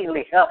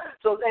daily.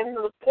 So then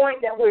to the point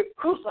that we're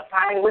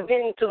crucifying, we're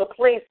getting to the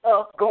place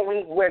of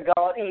going where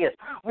God is.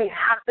 We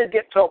have to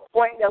get to a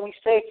point that we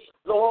say,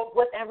 Lord,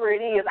 whatever it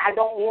is, I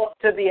don't want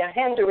to be a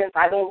hindrance.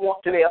 I don't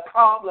want to be a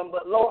problem.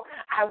 But, Lord,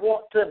 I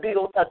want to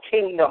build a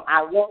kingdom.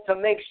 I want to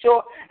make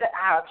sure that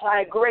I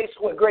apply grace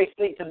where grace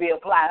needs to be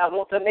applied. I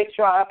want to make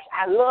sure I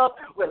love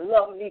where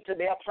love needs to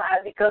be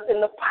applied, because in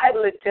the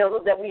Bible it tells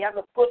us that we have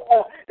to put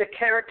on the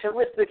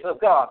characteristics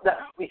of God.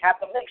 That we have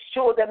to make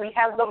sure that we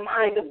have the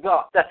mind of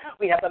God. That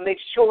we have to make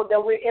sure that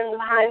we're in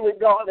line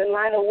with God, in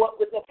line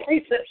with the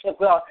precepts of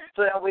God,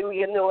 so that we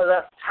can know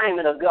the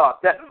assignment of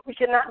God. That we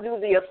cannot do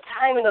the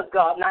assignment of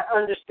God not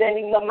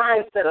understanding the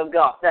mindset of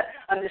God. That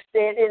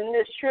understand, in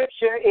this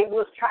scripture it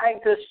was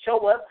trying to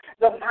show us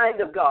the mind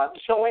of God,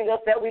 showing us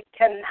that we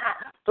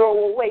cannot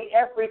throw away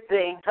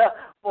everything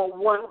for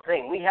one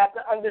thing. We have to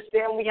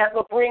understand, we have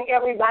to bring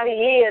everybody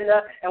in,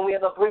 and we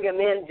have to bring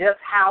them in just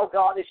how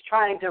God is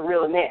trying to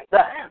reel them in.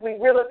 We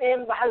reel them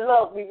in by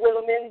love. We reel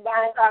them in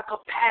by our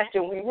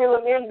compassion. We reel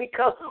them in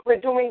because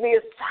we're doing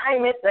the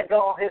assignment that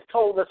God has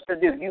told us to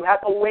do. You have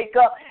to wake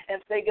up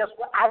and say, guess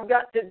what? I've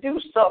got to do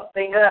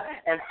something,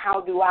 and how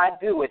do I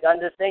do it?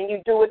 Understand,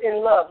 you do it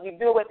in love. You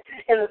do it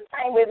in the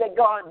same way that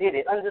God did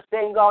it.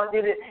 Understand, God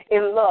did it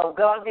in love.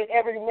 God did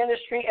every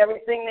ministry,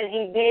 everything that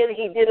he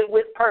did it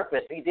with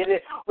purpose. He did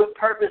it with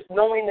purpose,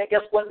 knowing that,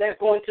 guess what, there's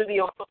going to be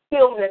a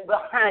fulfillment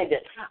behind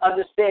it.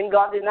 Understand,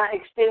 God did not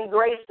extend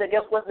grace, that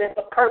guess what, that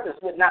the purpose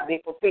would not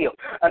be fulfilled.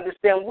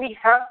 Understand, we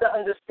have to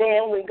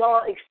understand, when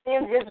God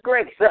extends his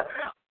grace,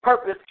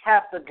 purpose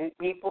has to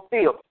be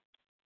fulfilled.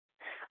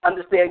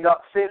 Understand, God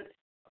sent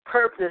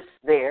purpose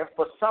there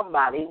for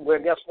somebody where,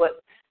 guess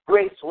what,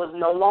 grace was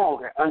no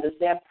longer.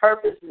 Understand,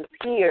 purpose is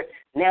here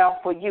now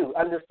for you.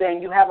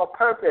 Understand, you have a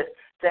purpose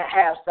to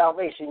have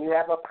salvation. You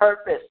have a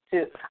purpose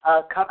to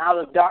come out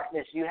of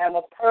darkness. You have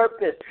a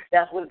purpose.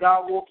 That's what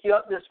God woke you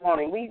up this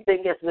morning. We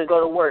think it's to go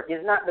to work.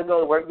 It's not to go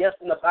to work. Yes,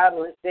 in the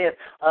Bible it says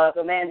if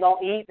a man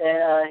don't eat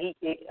and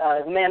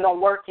if a man don't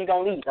work, he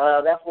don't eat.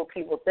 That's what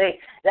people think.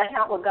 That's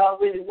not what God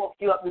really woke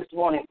you up this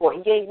morning for.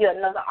 He gave you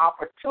another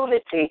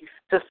opportunity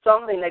to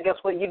something that, guess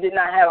what, you did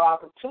not have an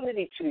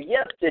opportunity to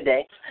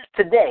yesterday.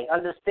 Today,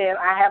 understand,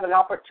 I have an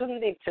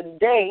opportunity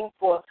today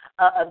for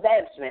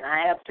advancement.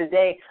 I have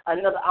today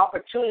another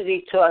opportunity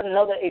to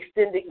another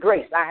extended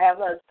grace. I have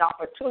an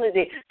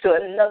opportunity to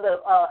another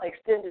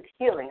extended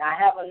healing. I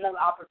have another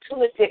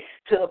opportunity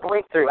to a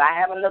breakthrough. I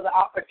have another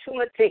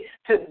opportunity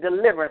to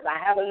deliverance. I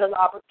have another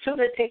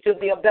opportunity to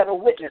be a better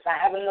witness. I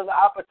have another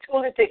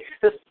opportunity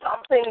to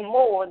something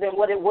more than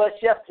what it was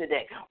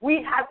yesterday.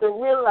 We have to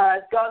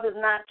realize God does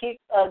not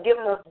keep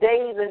giving us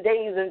days and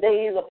days and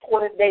days,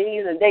 appointed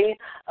days and days.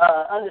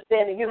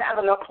 Understanding you have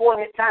an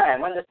appointed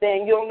time.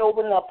 Understand you don't know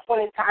when the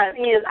appointed time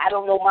is. I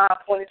don't know my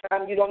appointed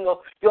time. You don't know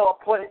your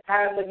appointed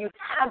time, but you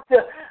have to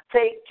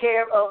take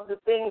care of the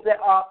things that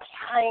are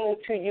applying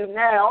to you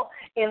now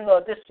in the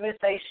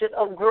dispensation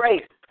of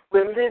grace.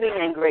 We're living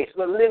in grace.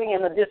 We're living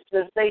in the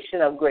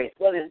dispensation of grace.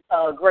 What is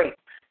grace?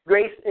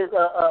 Grace is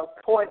a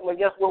point where,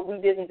 guess what, we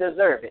didn't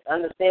deserve it.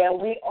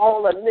 Understand, we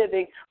all are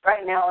living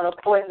right now on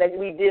a point that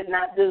we did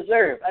not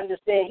deserve.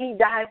 Understand, he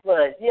died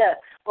for us, yes,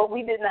 but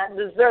we did not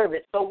deserve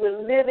it. So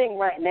we're living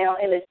right now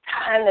in a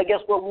time that, guess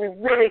what, we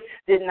really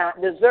did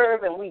not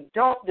deserve and we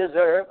don't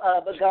deserve,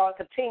 but God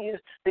continues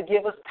to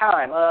give us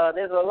time.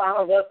 There's a lot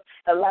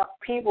of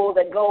people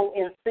that go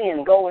in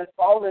sin, go and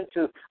fall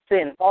into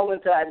sin, fall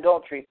into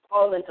adultery,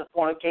 fall into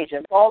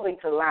fornication, fall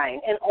into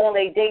lying, and on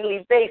a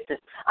daily basis.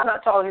 I'm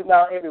not talking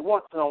about every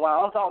once in a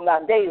while. I'm talking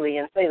about daily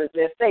and say that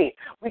they're saved.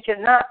 We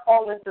cannot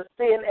fall into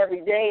sin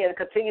every day and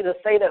continue to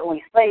say that we're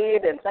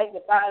saved and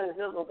sanctified and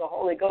filled with the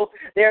Holy Ghost.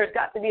 There's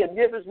got to be a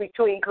difference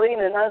between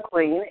clean and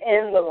unclean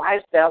in the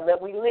lifestyle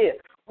that we live.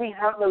 We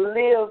have to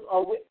live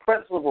with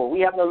principle. We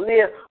have to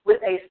live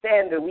with a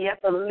standard. We have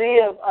to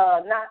live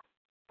not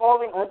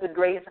falling under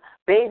grace,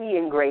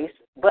 babying grace,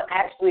 but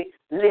actually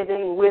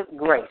living with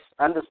grace.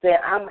 Understand,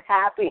 I'm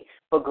happy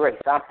for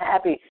grace. I'm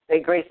happy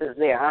that grace is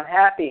there. I'm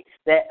happy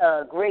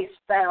that grace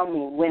found me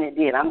when it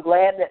did. I'm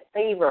glad that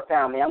favor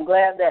found me. I'm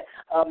glad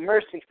that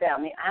mercy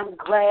found me. I'm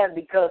glad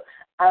because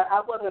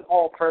I wasn't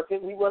all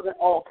perfect. We wasn't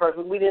all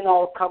perfect. We didn't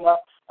all come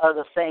up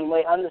the same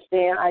way.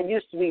 Understand, I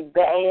used to be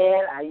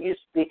bad.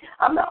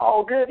 I'm not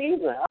all good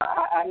either.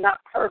 I'm not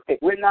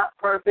perfect. We're not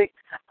perfect,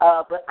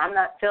 but I'm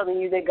not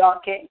telling you that God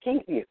can't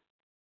keep you.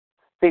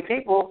 See,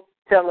 people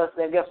tell us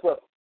that, guess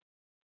what?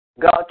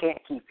 God can't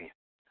keep you.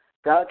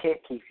 God can't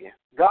keep you.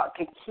 God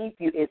can keep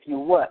you if you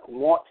what?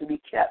 Want to be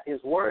kept.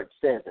 His word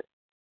says it.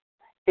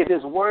 If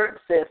his word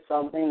says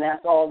something,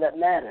 that's all that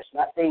matters.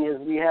 My thing is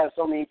we have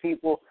so many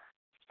people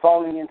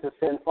falling into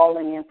sin,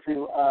 falling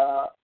into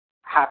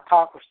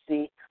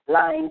hypocrisy,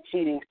 lying,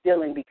 cheating,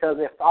 stealing because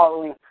they're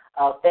following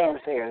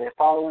fanfare. They're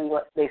following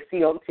what they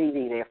see on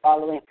TV. They're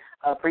following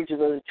preachers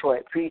of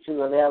Detroit,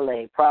 preachers of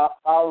L.A.,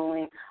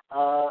 following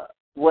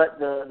what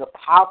the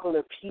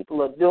popular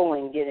people are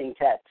doing, getting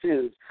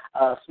tattoos,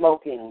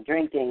 smoking,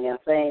 drinking, and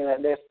saying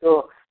that they're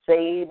still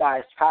saved by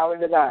his power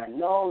divine.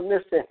 No,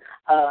 listen,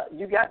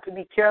 you got to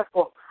be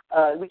careful.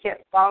 We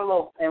can't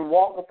follow and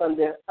walk up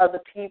under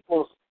other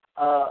people's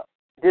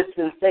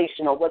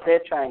dispensation or what they're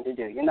trying to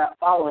do. You're not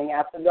following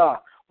after God.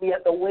 We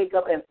have to wake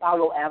up and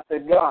follow after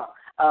God.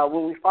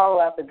 When we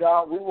follow after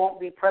God, we won't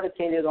be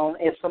predicated on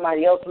if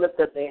somebody else lifts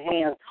up their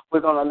hands, we're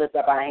going to lift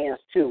up our hands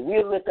too.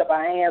 We'll lift up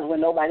our hands when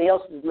nobody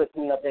else is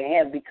lifting up their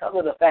hands because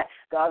of the fact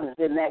God has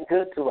been that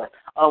good to us.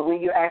 When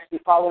you're actually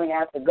following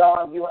after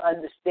God, you will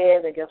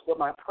understand that, guess what,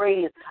 my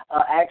praise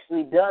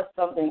actually does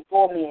something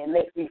for me. It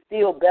makes me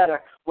feel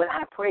better when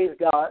I praise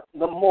God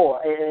the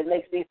more. It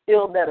makes me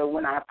feel better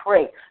when I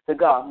pray to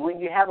God. When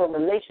you have a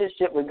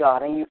relationship with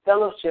God and you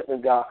fellowship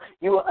with God,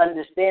 you will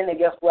understand that,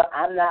 guess what,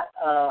 I'm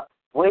not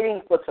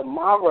waiting for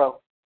tomorrow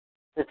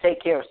to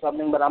take care of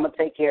something, but I'm going to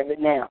take care of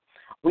it now.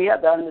 We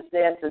have to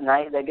understand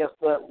tonight that, guess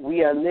what,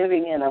 we are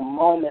living in a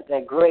moment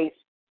that grace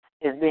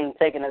is being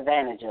taken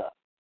advantage of.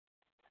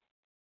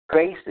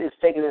 Grace is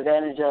taken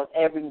advantage of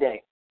every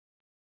day.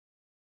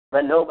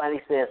 But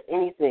nobody says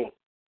anything.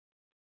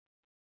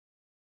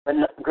 But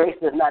grace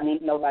does not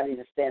need nobody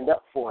to stand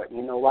up for it.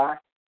 You know why?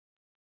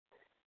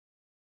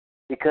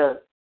 Because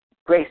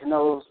grace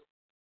knows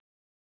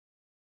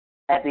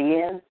at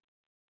the end,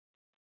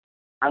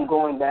 I'm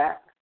going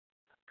back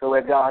to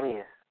where God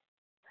is.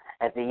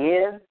 At the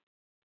end,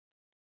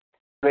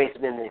 grace has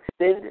been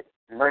extended.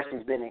 Mercy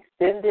has been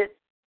extended.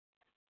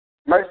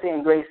 Mercy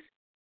and grace,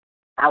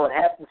 I would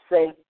have to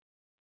say,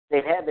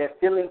 they've had their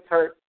feelings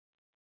hurt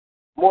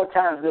more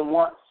times than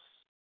once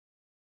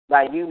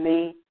by you,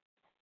 me,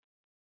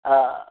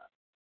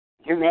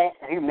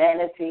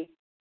 humanity,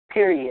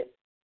 period,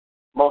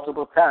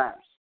 multiple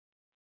times.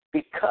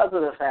 Because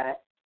of the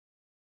fact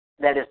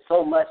that is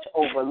so much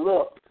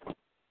overlooked,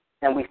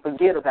 and we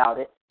forget about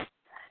it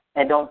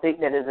and don't think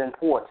that it's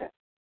important.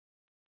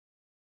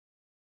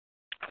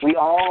 We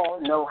all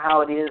know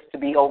how it is to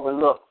be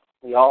overlooked.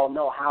 We all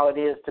know how it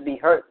is to be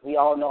hurt. We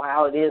all know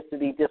how it is to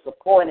be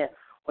disappointed.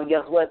 Well,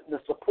 guess what? The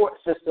support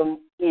system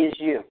is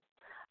you.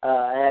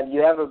 Have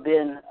you ever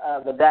been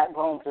the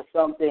backbone to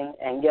something,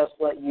 and guess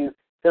what? You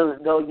feel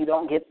as though you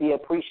don't get the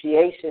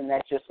appreciation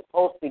that you're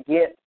supposed to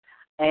get,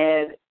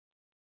 and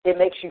it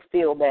makes you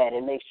feel bad.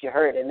 It makes you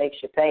hurt. It makes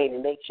you pain.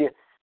 It makes you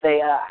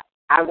say,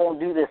 I won't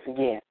do this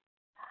again.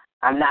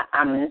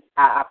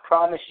 I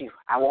promise you,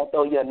 I won't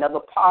throw you another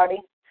party.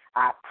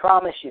 I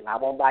promise you, I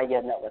won't buy you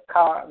another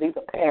car. These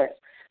are parents.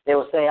 They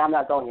will say, I'm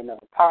not throwing you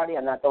another party.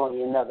 I'm not throwing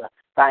you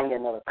buying you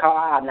another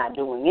car. I'm not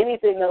doing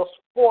anything else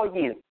for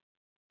you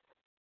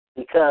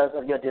because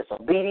of your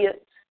disobedience,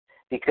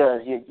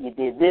 because you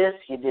did this,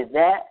 you did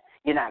that.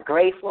 You're not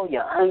grateful.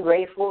 You're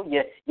ungrateful.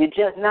 You're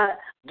just not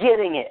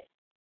getting it.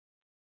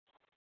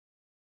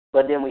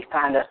 But then we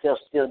find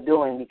ourselves still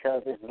doing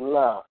because it's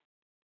love,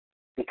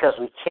 because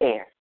we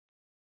care.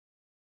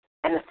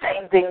 And the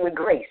same thing with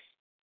grace.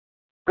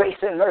 Grace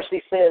and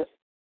mercy says,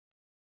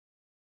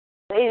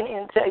 they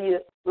didn't tell you,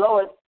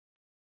 Lord,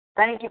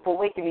 thank you for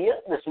waking me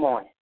up this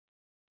morning.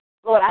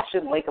 Lord, I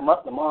shouldn't wake them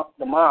up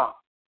tomorrow.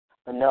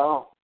 But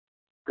no,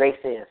 grace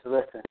says,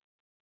 listen,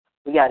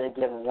 we got to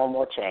give them one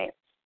more chance.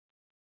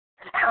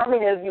 How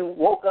many of you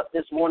woke up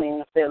this morning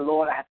and said,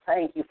 Lord, I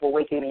thank you for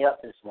waking me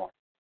up this morning?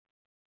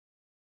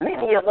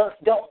 Many of us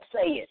don't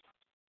say it.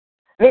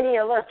 Many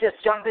of us just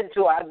jump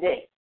into our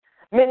day.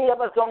 Many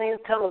of us don't even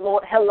tell the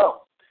Lord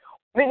hello.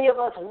 Many of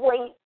us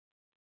wait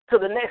till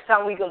the next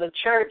time we go to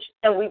church,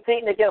 and we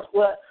think that, guess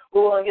what,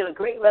 we're going to get a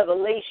great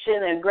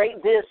revelation and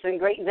great this and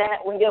great that,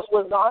 when guess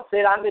what God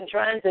said, I've been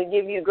trying to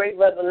give you great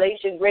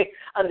revelation, great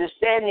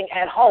understanding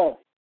at home.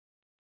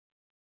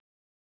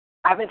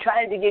 I've been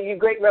trying to give you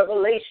great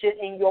revelation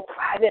in your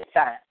private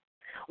time,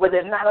 where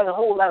there's not a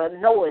whole lot of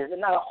noise, there's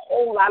not a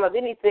whole lot of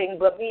anything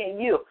but me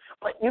and you.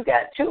 But you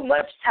got too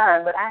much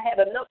time, but I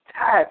had enough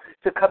time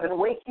to come and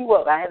wake you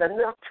up. I had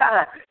enough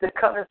time to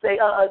come and say,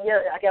 yeah,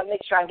 I got to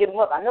make sure I get them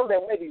up. I know they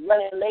may be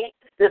running late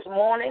this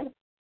morning.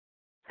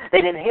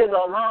 They didn't hear the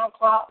alarm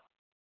clock.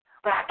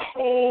 But I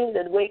came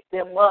to wake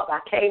them up. I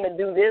came to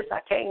do this.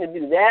 I came to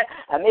do that.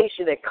 I made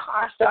sure their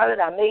car started.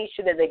 I made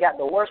sure that they got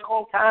to work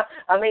on time.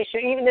 I made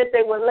sure even if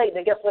they were late,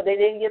 then guess what? They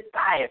didn't get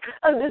tired.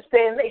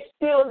 Understand, they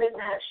still did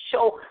not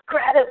show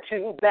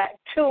gratitude back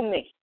to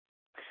me.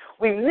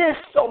 We miss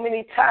so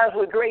many times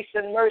with grace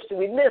and mercy.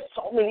 We miss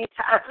so many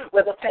times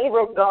where the favor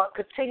of God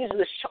continues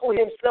to show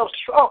himself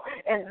strong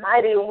and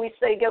mighty. And we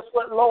say, guess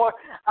what, Lord,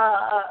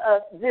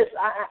 this,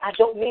 I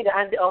don't need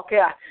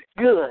it.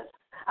 Good.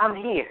 I'm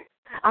here.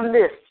 I'm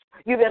this.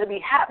 You better be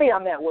happy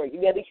I'm at work. You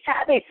better be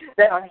happy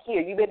that I'm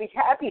here. You better be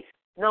happy.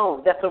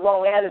 No, that's the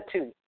wrong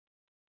attitude.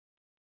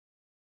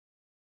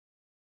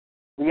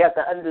 We have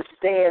to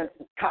understand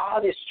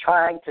God is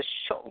trying to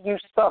show you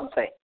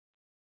something.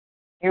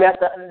 You have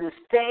to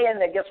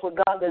understand that, guess what,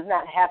 God does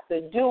not have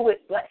to do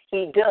it, but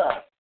he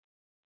does.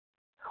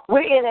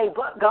 We're in a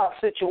but God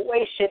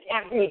situation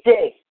every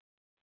day.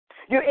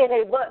 You're in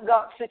a but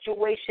God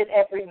situation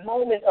every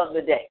moment of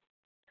the day.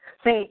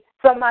 See,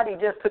 somebody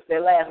just took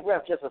their last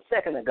breath just a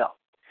second ago.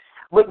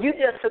 But you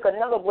just took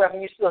another breath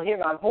and you still hear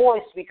my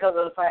voice because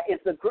of the fact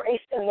it's the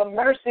grace and the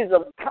mercies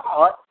of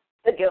God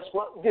that, guess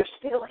what, you're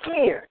still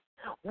here.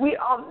 We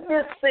are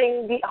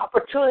missing the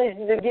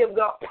opportunity to give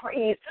God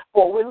praise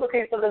for. We're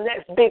looking for the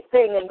next big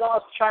thing, and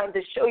God's trying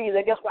to show you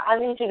that, guess what, I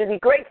need you to be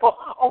grateful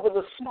over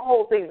the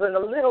small things and the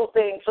little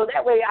things so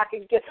that way I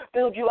can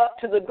build you up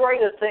to the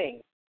greater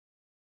things.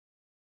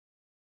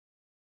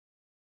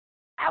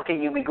 How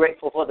can you be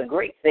grateful for the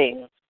great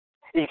things?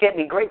 You can't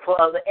be grateful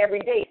for the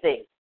everyday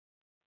things.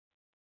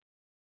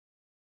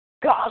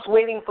 God's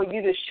waiting for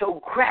you to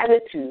show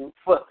gratitude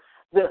for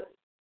the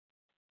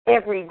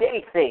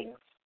everyday things.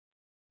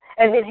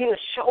 And then he'll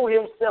show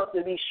himself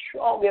to be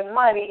strong and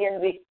mighty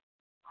in the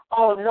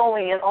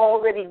all-knowing and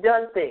already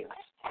done things.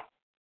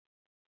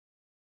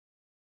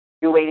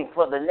 You're waiting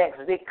for the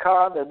next big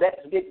car, the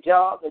next big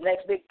job, the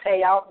next big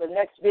payout, the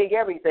next big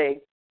everything.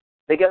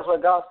 But guess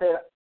what God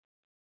said?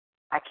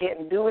 I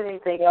can't do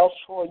anything else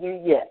for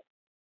you yet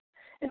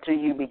until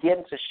you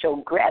begin to show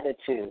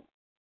gratitude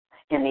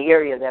in the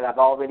area that I've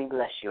already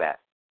blessed you at.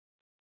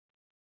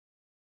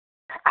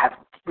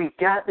 We've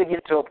got to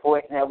get to a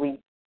point that we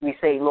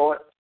say, Lord,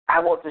 I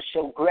want to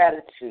show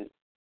gratitude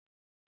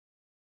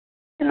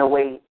in the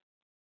way,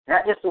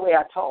 not just the way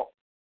I talk,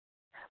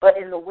 but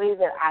in the way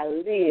that I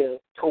live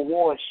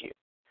towards you.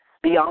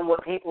 Beyond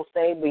what people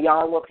say,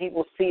 beyond what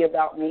people see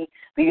about me,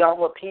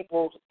 beyond what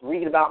people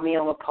read about me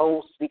on a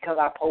post because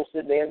I post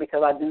it there,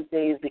 because I do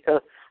things,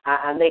 because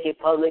I make it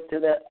public to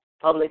the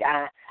public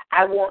eye.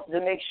 I want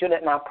to make sure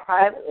that my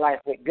private life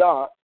with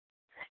God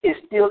is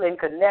still in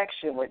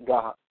connection with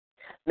God,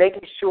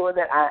 making sure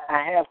that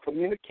I have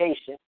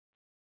communication,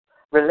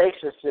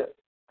 relationship,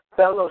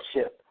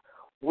 fellowship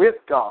with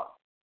God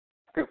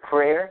through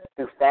prayer,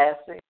 through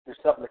fasting, through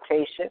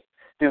supplication,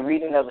 through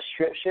reading of the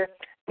scripture.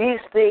 These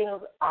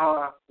things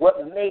are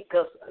what make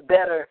us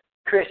better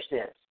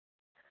Christians.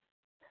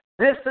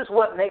 This is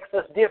what makes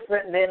us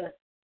different than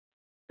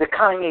the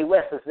Kanye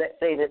Wests that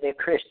say that they're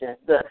Christians,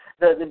 the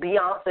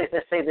Beyoncés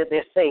that say that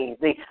they're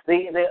saved,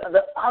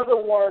 the other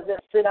ones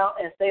that sit out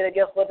and say that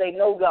guess what, they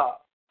know God.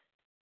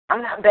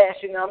 I'm not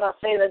bashing them. I'm not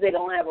saying that they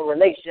don't have a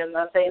relationship. I'm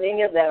not saying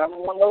any of that. I don't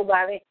want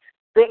nobody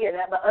thinking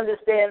that, but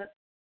understand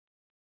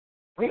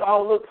we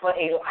all look for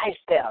a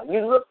lifestyle.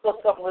 You look for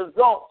some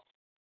results.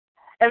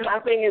 And my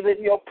thing is, if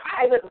your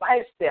private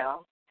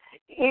lifestyle,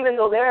 even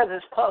though theirs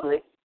is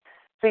public,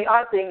 see,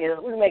 our thing is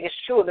we're making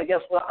sure that,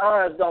 guess what,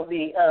 ours don't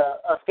be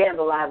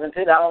scandalized and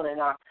put out and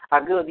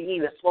our good be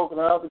even spoken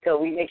of, because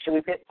we make sure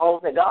we put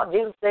posts that God,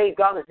 Jesus saves,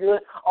 God is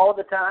good all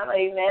the time,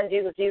 amen,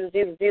 Jesus, Jesus,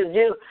 Jesus, Jesus,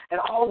 Jesus, and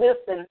all this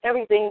and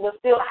everything, but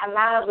still our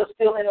lives are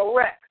still in a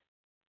wreck.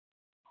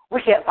 We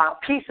can't find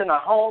peace in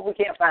our homes.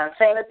 We can't find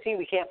sanity.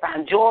 We can't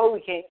find joy. We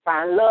can't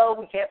find love.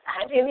 We can't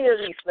find any of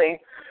these things.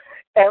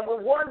 And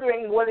we're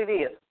wondering what it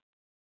is.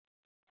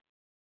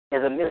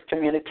 Is a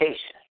miscommunication.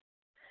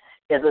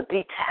 Is a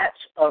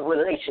detached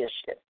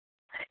relationship.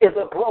 Is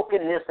a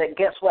brokenness that,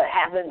 guess what,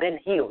 hasn't been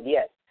healed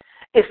yet.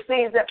 It's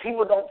things that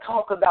people don't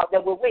talk about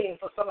that we're waiting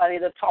for somebody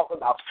to talk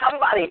about.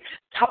 Somebody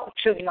talk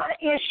to my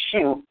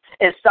issue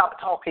and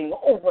stop talking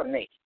over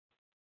me.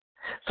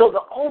 So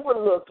the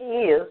overlook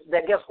is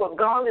that, guess what,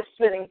 God is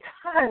spending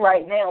time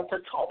right now to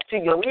talk to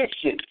your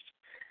issue.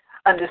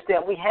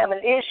 Understand, we have an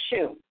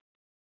issue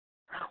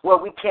where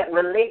we can't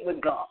relate with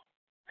God.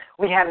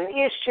 We have an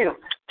issue.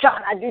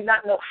 John, I do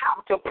not know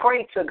how to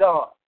pray to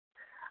God.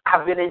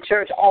 I've been in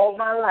church all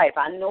my life.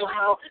 I know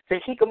how to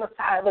seek a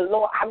Messiah, but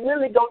Lord, I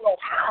really don't know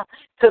how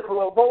to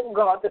provoke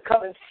God to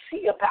come and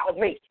see about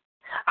me.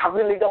 I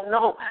really don't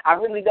know. I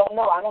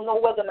don't know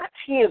whether my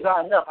tears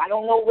are enough. I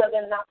don't know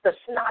whether or not the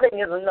snotting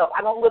is enough.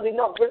 I don't really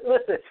know. But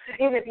listen,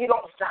 even if you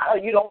don't snot or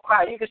you don't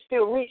cry, you can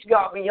still reach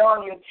God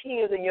beyond your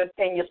tears and your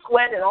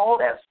sweat and all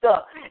that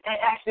stuff and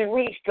actually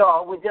reach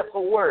God with just a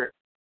word.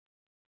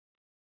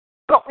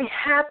 But we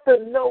have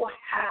to know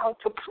how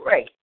to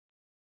pray.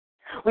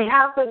 We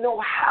have to know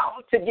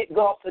how to get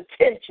God's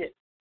attention.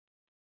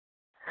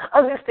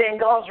 Understand,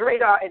 God's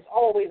radar is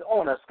always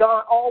on us.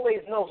 God always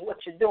knows what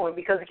you're doing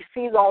because He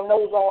sees all,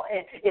 knows all,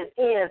 and is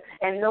in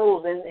and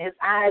knows, and His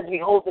eyes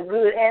behold the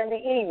good and the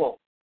evil.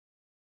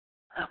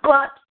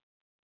 But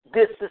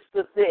this is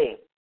the thing.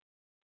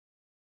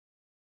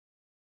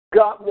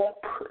 God won't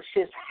push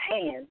His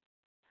hand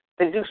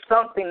to do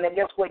something that,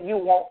 guess what,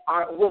 you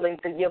aren't willing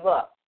to give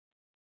up.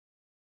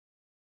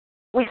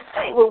 We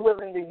say we're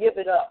willing to give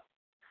it up.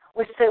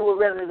 We say we're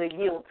ready to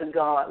yield to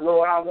God.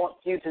 Lord, I want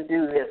you to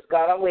do this.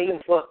 God, I'm waiting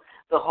for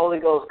the Holy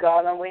Ghost.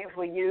 God, I'm waiting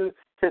for you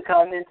to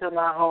come into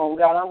my home.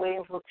 God, I'm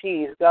waiting for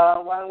peace.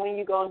 God, when are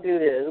you going to do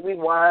this? We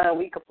whine,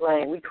 we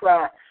complain, we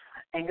cry.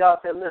 And God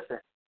said,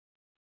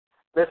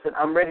 listen,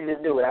 I'm ready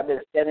to do it. I've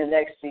been standing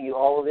next to you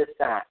all this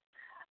time.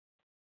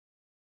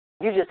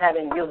 You just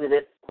haven't yielded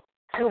it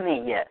to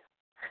me yet.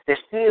 There's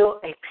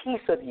still a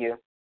piece of you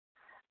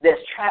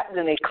that's trapped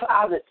in a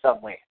closet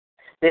somewhere.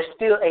 There's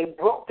still a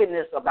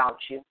brokenness about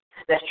you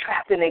that's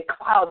trapped in a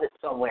closet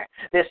somewhere.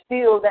 There's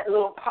still that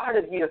little part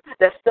of you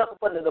that's stuck up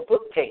under the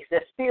bookcase.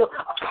 There's still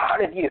a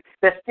part of you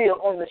that's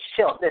still on the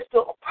shelf. There's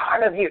still a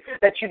part of you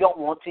that you don't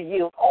want to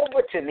yield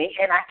over to me,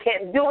 and I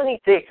can't do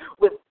anything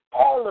with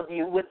all of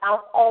you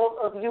without all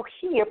of you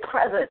here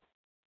present.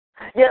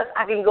 Yes,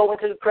 I can go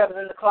into the crevice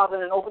in the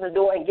closet and open the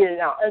door and get it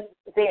out.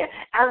 Then,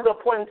 at a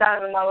point in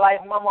time in my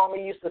life, my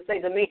mama used to say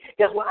to me,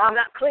 guess what, I'm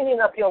not cleaning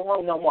up your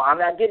room no more. I'm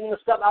not getting the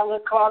stuff out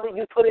of the closet.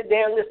 You put it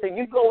there. Listen,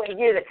 you go and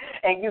get it,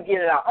 and you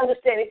get it out.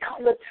 Understand, it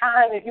comes a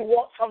time if you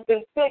want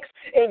something fixed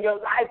in your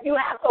life, you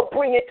have to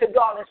bring it to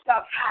God and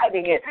stop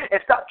hiding it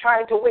and stop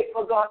trying to wait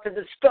for God to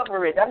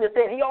discover it.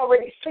 Understand, He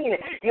already seen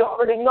it. He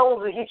already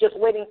knows it. He's just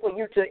waiting for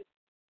you to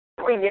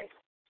bring it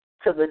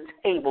to the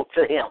table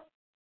to Him.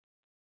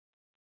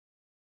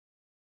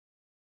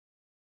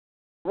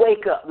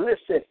 Wake up.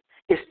 Listen,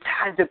 it's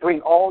time to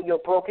bring all your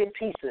broken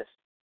pieces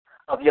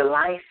of your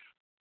life,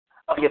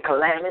 of your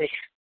calamity.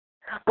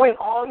 Bring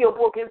all your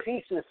broken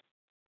pieces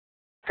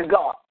to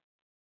God.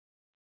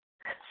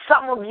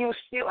 Some of you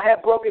still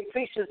have broken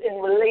pieces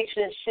in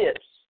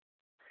relationships.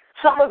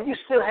 Some of you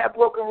still have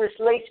broken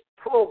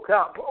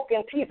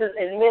pieces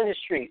in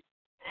ministry.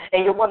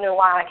 And you're wondering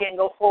why I can't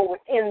go forward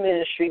in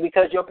ministry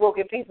because your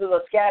broken pieces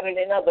are scattered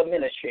in other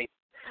ministries.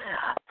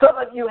 Some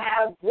of you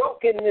have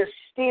brokenness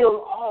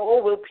still all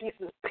over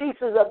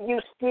pieces of you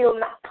still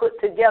not put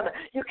together.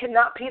 You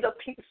cannot put a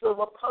piece of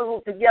a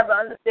puzzle together.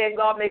 Understand,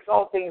 God makes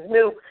all things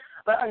new.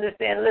 But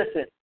understand,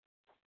 listen,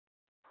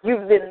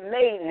 you've been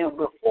made new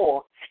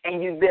before,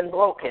 and you've been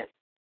broken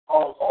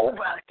all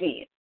over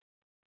again.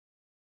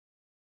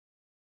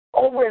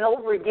 Over and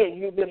over again,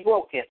 you've been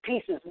broken.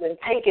 Pieces have been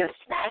taken,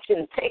 snatched,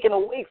 and taken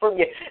away from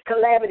you.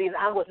 Calamities,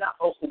 I was not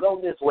supposed to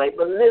go this way.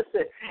 But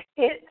listen,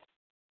 it's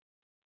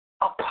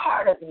a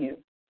part of you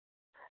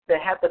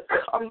that have to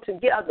come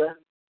together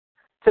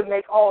to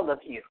make all of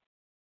you.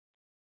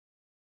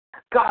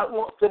 God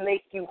wants to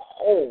make you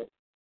whole.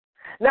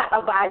 Not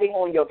abiding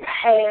on your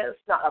past,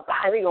 not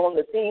abiding on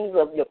the things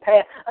of your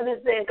past.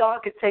 Understand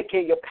God can take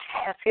care of your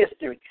past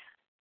history.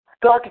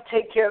 God can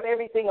take care of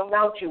everything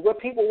about you, where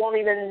people won't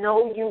even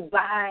know you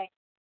by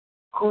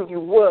who you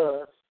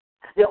was.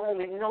 They'll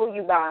only know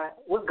you by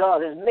what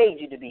God has made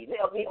you to be.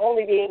 They'll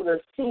only be able to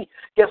see,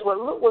 guess what,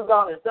 look what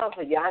God has done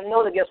for you. I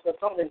know that, guess what,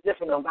 something's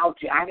different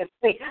about you. I can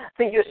see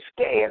you're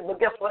scared, but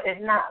guess what, it's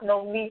not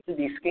no need to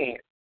be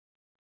scared.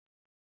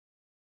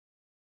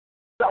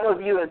 Some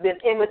of you have been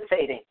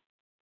imitating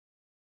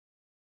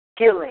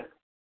healing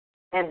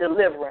and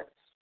deliverance.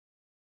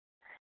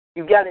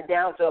 You got it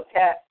down to a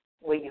pat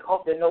where you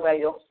hope that nobody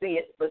don't see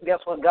it, but guess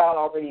what, God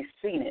already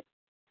seen it.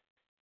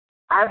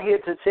 I'm here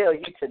to tell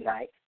you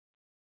tonight,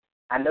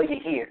 I know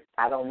you're here.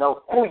 I don't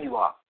know who you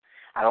are.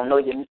 I don't know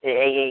you.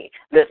 Hey,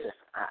 listen.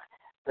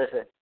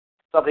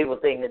 Some people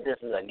think that this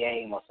is a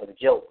game or some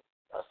joke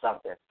or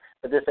something,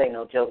 but this ain't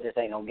no joke. This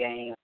ain't no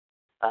game.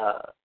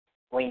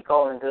 When you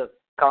call into a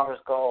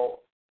conference call,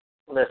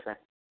 listen,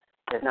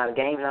 it's not a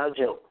game, it's not a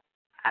joke.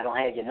 I don't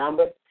have your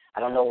number. I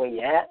don't know where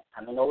you're at.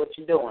 I don't know what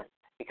you're doing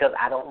because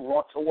I don't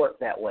want to work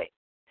that way.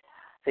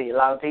 See, a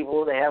lot of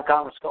people, they have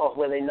conference calls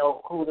where they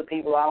know who the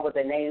people are, what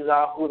their names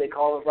are, who they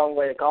call it from,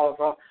 where they call it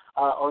from.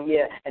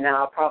 And now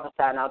I'll prophesy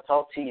and I'll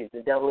talk to you.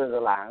 The devil is a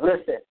liar.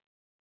 Listen,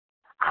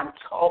 I'm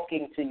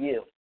talking to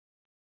you.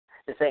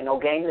 This ain't no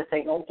game. This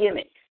ain't no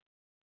gimmick.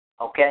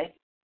 Okay?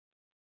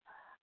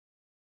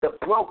 The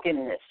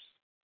brokenness,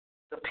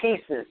 the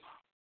pieces,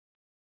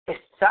 it's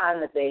time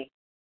that they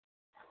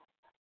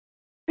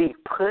be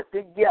put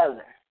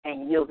together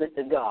and yielded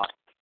to God.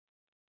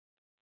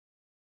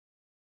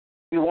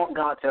 You want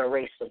God to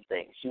erase some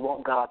things. You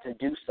want God to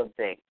do some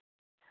things.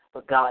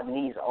 But God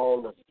needs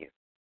all of you.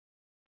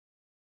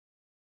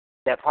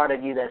 That part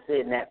of you that's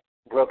in that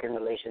broken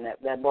relation,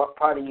 that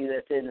part of you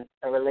that's in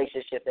a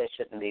relationship that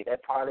shouldn't be,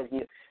 that part of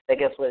you that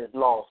guess what is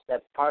lost,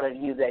 that part of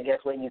you that guess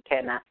what you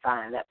cannot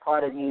find, that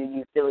part of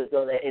you feel as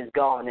though that is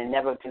gone and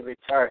never to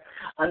return.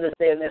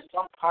 Understand there's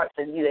some parts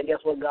of you that guess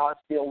what God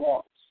still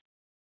wants.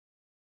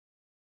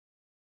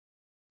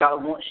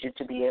 God wants you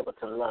to be able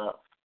to love.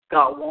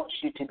 God wants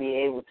you to be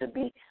able to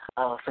be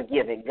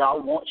forgiving.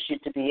 God wants you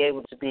to be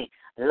able to be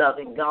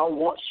loving. God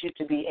wants you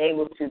to be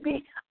able to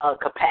be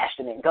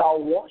compassionate.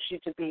 God wants you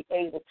to be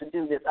able to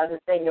do this.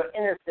 Understand your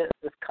innocence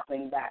is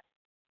coming back.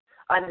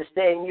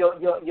 Understand your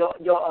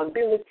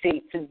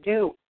ability to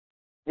do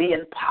the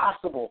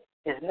impossible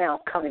is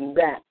now coming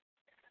back.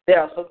 There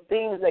are some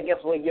things that guess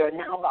what you're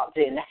now about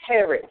to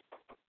inherit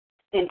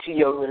into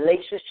your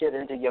relationship,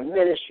 into your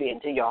ministry,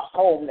 into your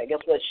home, that guess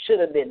what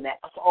should have been,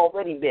 that's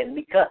already been,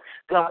 because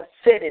God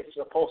said it's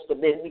supposed to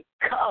be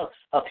because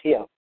of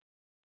Him.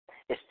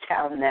 It's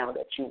time now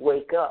that you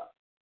wake up.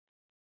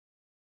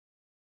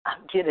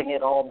 I'm getting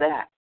it all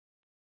back.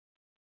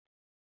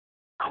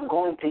 I'm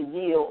going to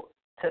yield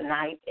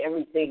tonight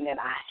everything that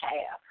I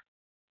have.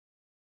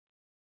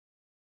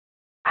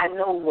 I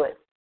know what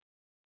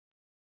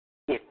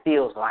it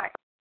feels like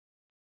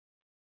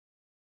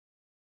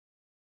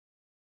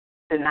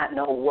to not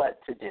know what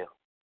to do.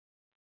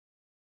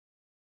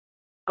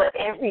 But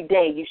every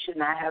day you should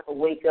not have to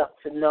wake up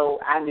to know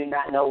I do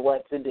not know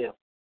what to do.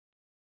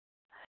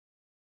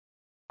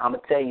 I'm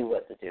going to tell you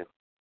what to do.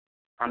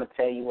 I'm going to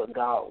tell you what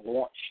God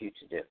wants you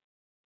to do.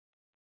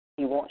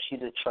 He wants you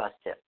to trust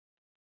Him.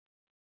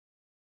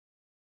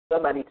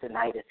 Somebody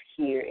tonight is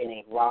here in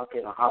a rock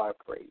and a hard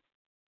place,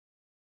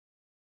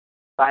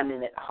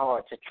 finding it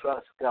hard to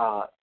trust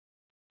God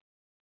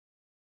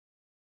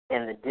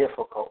in the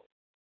difficult,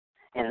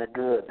 in the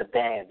good, the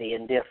bad, the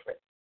indifferent.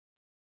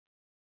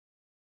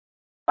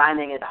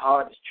 Finding it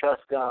hard to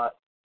trust God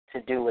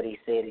to do what He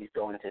said He's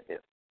going to do.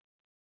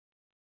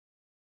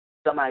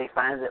 Somebody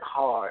finds it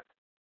hard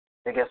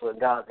to guess what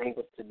God's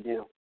able to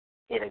do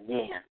it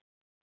again.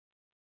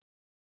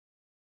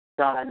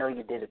 God, I know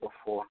you did it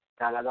before.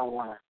 God, I don't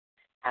want to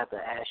have to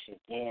ask you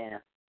again.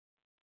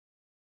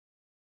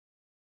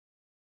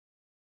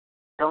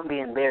 Don't be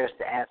embarrassed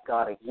to ask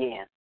God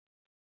again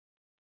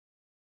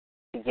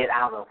to get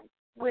out of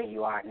where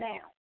you are now.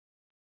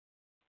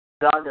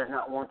 God does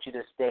not want you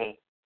to stay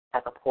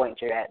at the point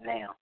you're at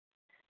now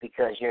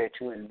because you're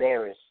too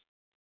embarrassed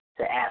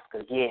to ask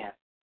again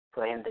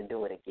for Him to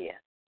do it again.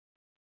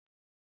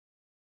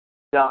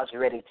 God's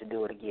ready to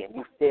do it again.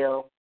 You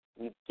fail,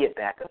 you get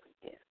back up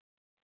again.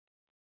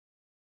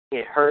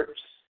 It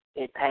hurts,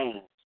 it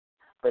pains,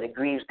 but it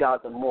grieves God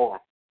the more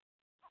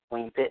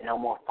when you put no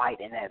more fight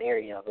in that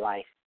area of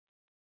life.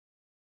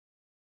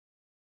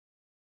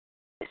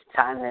 It's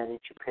time now that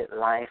you put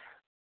life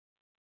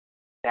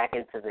back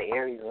into the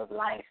areas of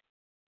life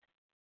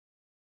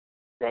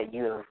that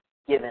you have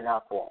given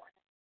up on.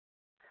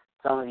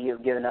 Some of you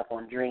have given up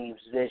on dreams,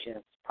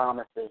 visions,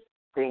 promises,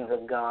 things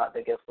of God,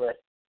 but guess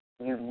what?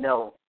 You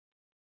know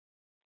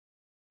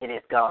it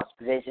is God's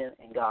vision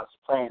and God's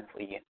plan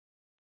for you.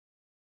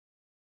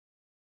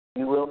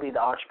 You will be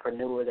the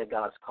entrepreneur that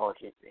God's called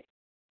you to be.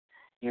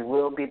 You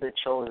will be the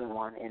chosen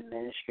one in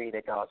ministry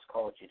that God's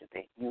called you to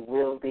be. You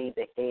will be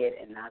the head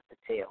and not the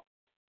tail.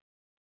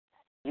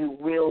 You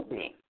will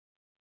be.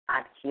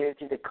 I'm here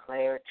to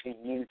declare to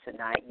you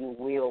tonight, you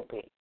will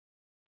be.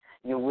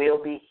 You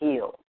will be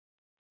healed.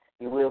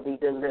 You will be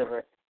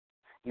delivered.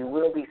 You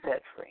will be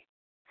set free.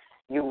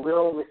 You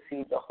will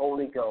receive the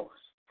Holy Ghost.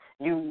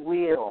 You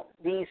will.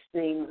 These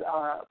things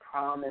are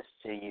promised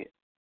to you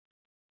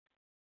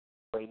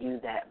for you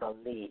that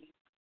believe.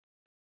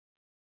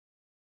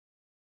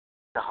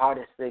 The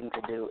hardest thing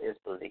to do is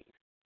believe.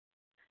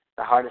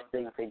 The hardest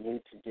thing for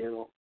you to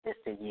do is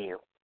to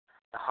yield.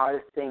 The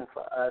hardest thing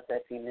for us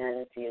as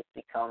humanity is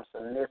to become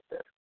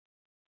submissive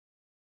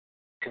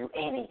to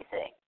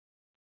anything.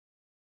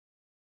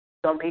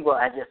 Some people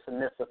are just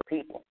submissive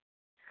people.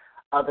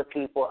 Other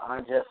people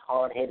are just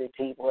hard-headed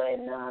people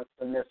and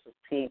non-submissive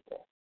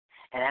people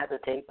and have to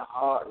take the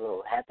hard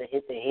road, have to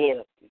hit the head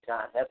a few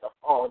times, have to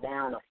fall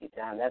down a few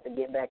times, have to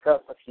get back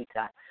up a few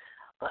times.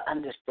 But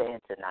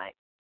understand tonight,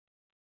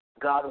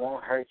 God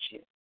won't hurt you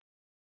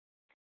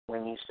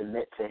when you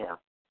submit to Him.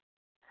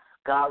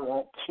 God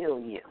won't kill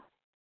you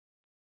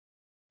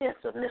if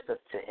submissive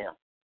to Him.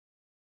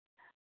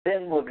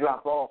 Sin will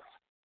drop off,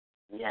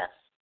 yes.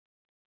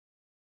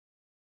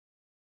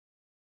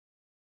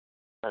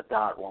 But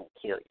God won't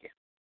kill you.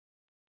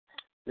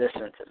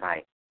 Listen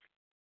tonight.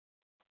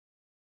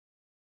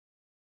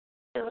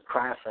 There's a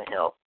cry for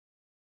help.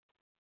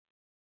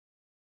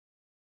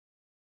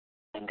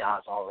 And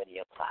God's already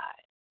applied.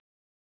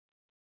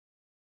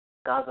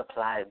 God's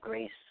applied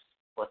grace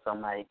for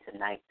somebody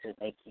tonight to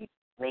make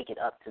it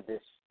up to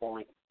this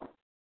point.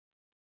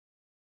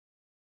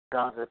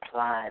 God's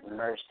applied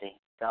mercy.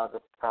 God's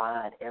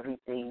applied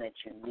everything that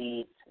you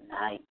need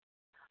tonight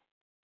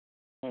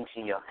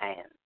into your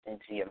hands,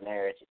 into your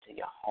marriage, into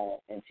your home,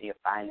 into your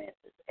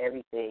finances.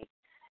 Everything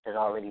is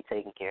already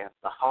taken care of.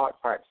 The hard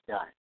part's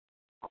done,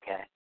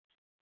 okay?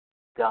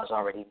 God's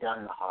already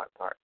done the hard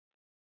part.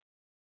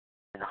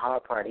 And the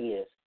hard part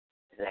is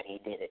that He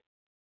did it.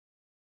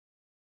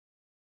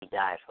 He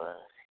died for us.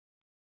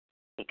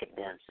 He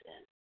condemned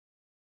sin.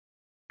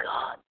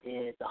 God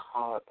did the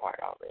hard part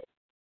already.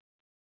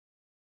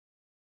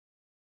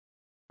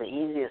 The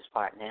easiest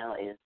part now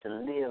is to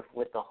live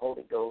with the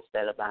Holy Ghost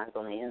that abides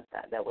on the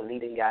inside, that will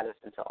lead and guide us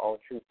into all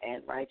truth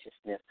and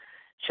righteousness,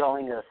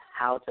 showing us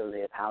how to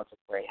live, how to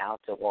pray, how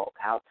to walk,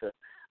 how to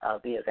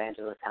be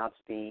evangelists, how to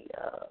be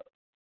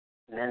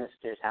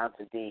ministers, how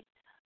to be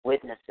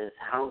witnesses,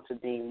 how to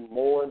be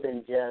more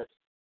than just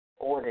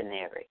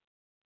ordinary.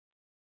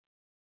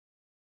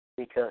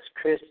 Because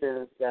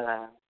Christians that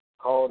are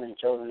called and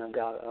chosen of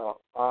God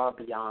are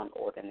beyond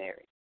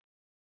ordinary.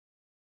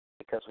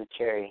 Because we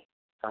carry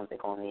something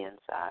on the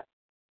inside.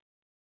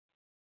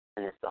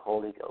 And it's the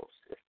Holy Ghost.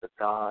 It's the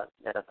God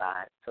that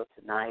abides. So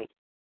tonight,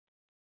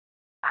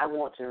 I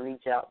want to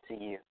reach out to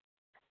you.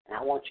 And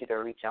I want you to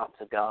reach out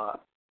to God.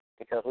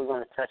 Because we're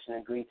going to touch and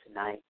agree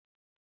tonight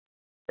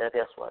that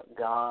that's what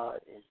God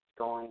is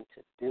going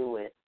to do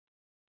it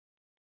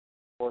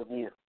for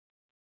you.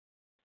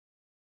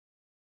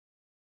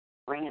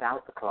 Bring it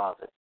out the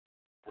closet.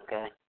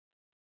 Okay?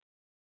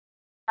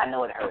 I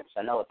know it hurts.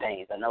 I know it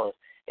pains. I know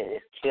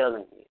it's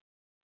killing you.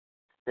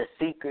 The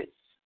secrets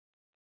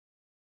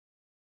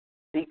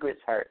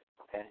hurt,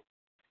 okay?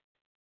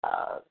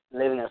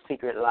 Living a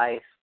secret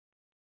life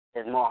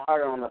is more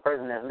harder on the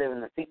person that's living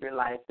the secret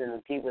life than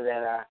the people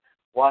that are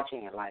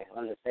watching your life.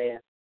 Understand?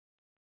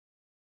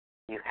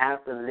 You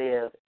have to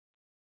live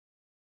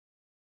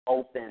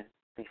open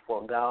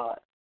before God.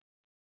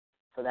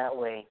 So that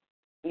way,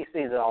 He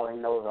sees it all, He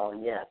knows all,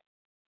 yes.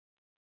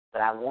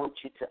 But I want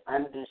you to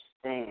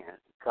understand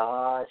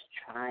God's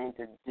trying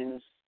to do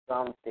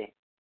something.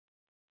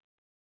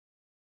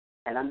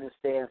 And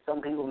understand some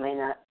people may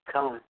not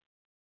come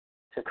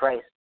to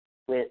Christ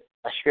with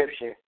a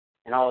scripture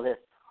and all this.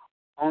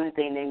 Only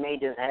thing they may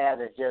just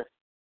have is just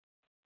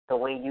the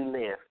way you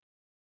live,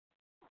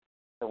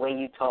 the way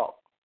you talk,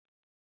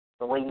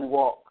 the way you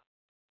walk.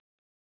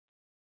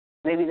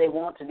 Maybe they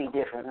want to be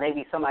different.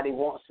 Maybe somebody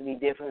wants to be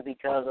different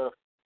because of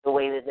the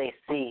way that they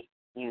see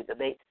you.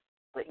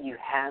 But you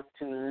have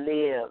to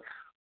live.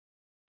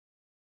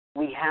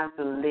 We have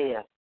to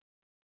live.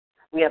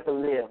 We have to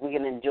live. We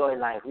can enjoy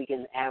life. We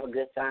can have a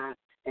good time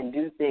and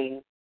do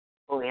things,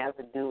 but we have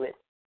to do it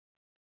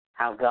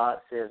how God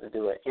says to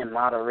do it, in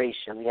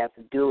moderation. We have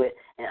to do it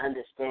in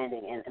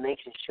understanding and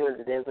making sure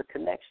that there's a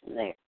connection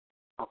there.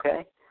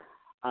 Okay?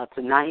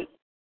 Tonight,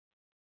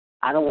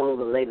 I don't want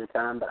to delay the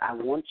time, but I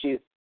want you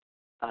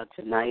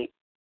tonight,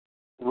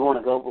 we want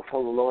to go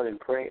before the Lord in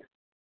prayer.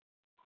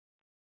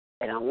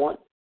 And I want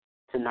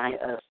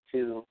tonight us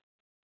to,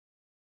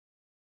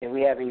 if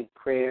we have any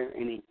prayer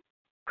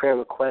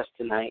requests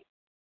tonight,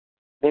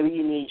 maybe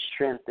you need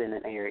strength in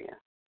an area.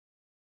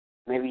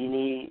 Maybe you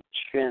need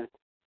strength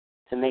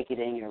to make it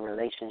in your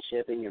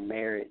relationship, in your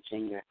marriage,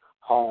 in your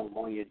home,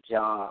 or your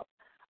job.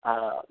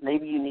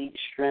 Maybe you need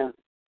strength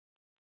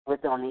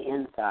on the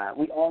inside.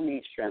 We all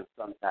need strength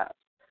sometimes.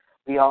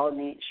 We all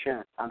need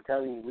strength. I'm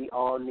telling you, we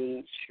all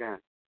need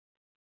strength.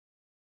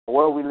 The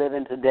world we live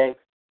in today,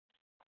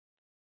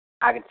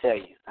 I can tell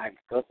you, I can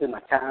go through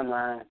my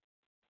timeline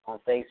on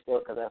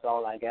Facebook because that's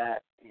all I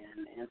got,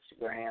 and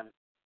Instagram,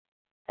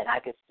 and I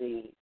can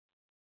see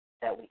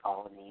that we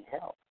all need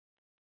help.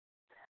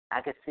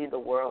 I can see the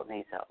world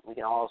needs help. We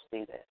can all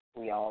see that.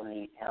 We all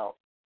need help.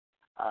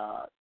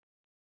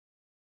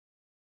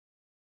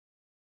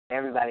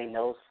 Everybody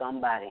knows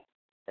somebody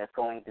that's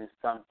going through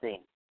something.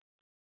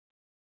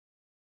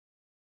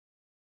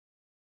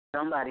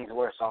 Somebody's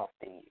worse off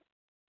than you.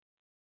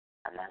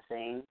 I'm not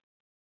saying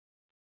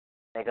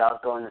that God's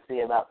going to see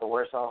about the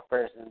worse off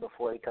person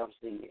before he comes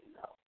to you.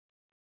 No.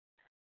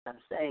 What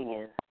I'm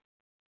saying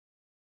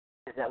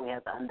is that we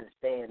have to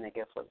understand that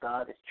guess what?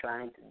 God is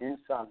trying to do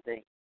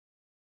something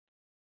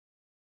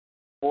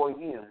for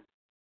you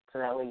so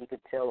that way you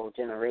could tell a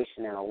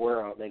generation and a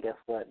world that guess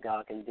what?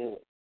 God can do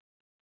it.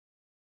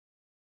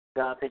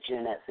 God put you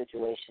in that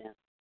situation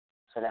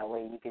so that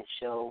way you can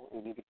show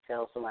and you can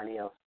tell somebody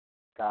else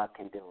God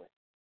can do it.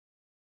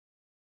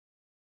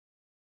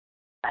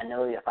 I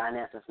know your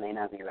finances may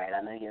not be right.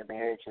 I know your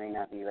marriage may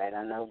not be right.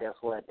 I know, guess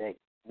what, that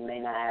you may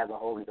not have the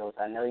Holy Ghost.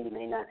 I know you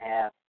may not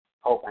have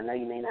hope. I know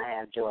you may not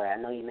have joy.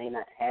 I know you may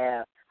not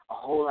have a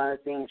whole lot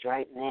of things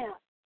right now.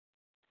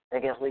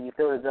 That guess what, you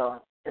feel as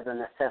though it's a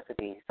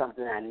necessity,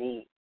 something I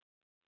need.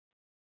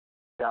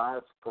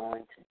 God's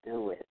going to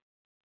do it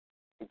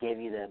to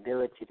give you the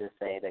ability to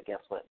say that guess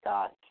what,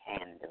 God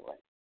can do it.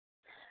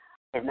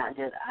 It's not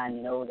just I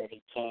know that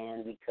he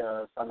can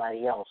because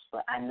somebody else,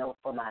 but I know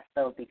for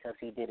myself because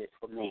he did it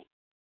for me.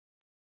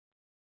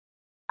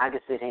 I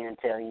can sit here and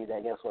tell you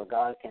that guess what,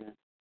 God can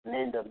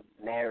mend a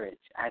marriage.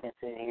 I can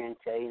sit here and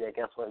tell you that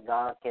guess what,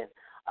 God can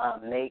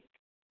make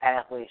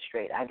pathways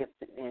straight. I can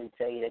sit here and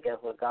tell you that guess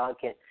what, God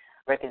can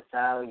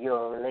reconcile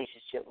your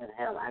relationship with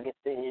him. I can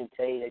sit here and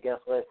tell you that guess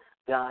what,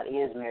 God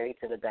is married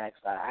to the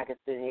backside. I can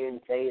sit here and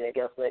tell you that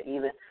guess what,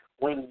 even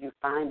when you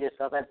find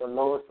yourself at the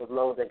lowest of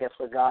lows, that guess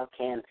what, God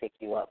can pick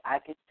you up. I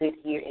can sit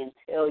here and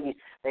tell you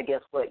that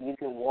guess what, you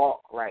can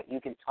walk right,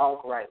 you can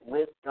talk right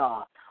with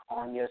God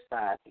on your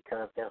side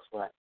because guess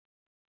what,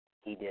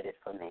 he did it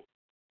for me.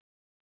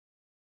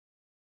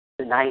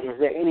 Tonight, is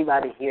there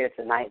anybody here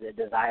tonight that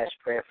desires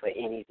prayer for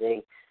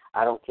anything?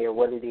 I don't care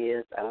what it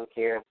is. I don't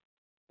care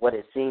what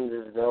it seems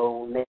as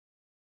though in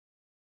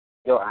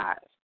your eyes.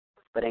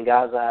 But in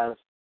God's eyes,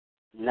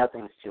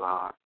 nothing's too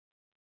hard.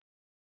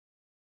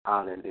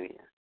 Hallelujah.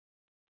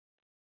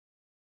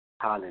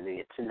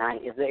 Hallelujah.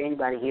 Tonight, is there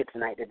anybody here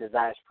tonight that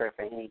desires prayer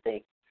for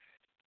anything?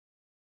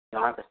 You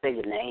don't have to say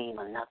your name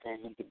or nothing.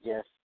 You could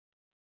just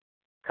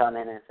come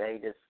in and say,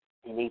 just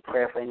you need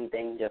prayer for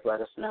anything, just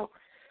let us know.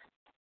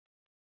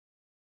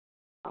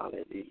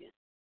 Hallelujah.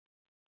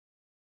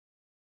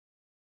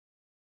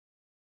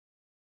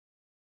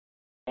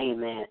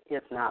 Amen.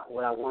 If not,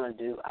 what I want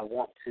to do, I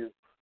want to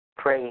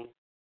pray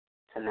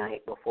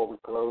tonight before we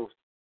close.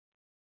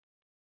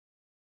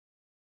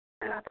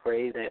 And I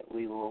pray that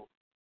we will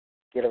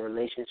get a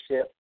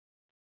relationship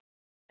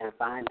and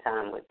find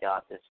time with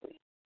God this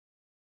week.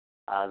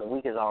 The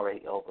week is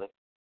already over.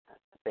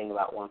 The thing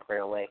about one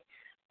prayer away,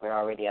 we're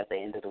already at the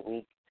end of the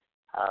week.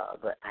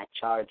 But I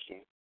charge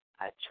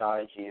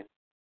you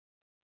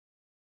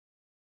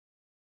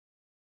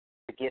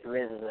to get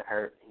rid of the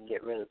hurt and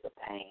get rid of the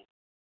pain.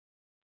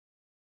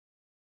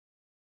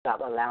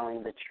 Stop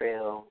allowing the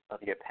trail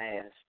of your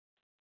past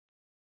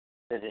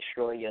to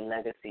destroy your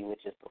legacy,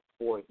 which is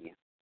before you,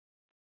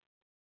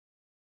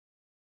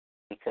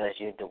 because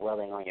you're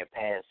dwelling on your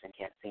past and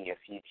can't see your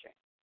future.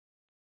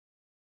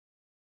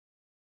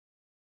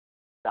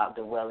 Stop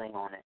dwelling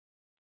on it,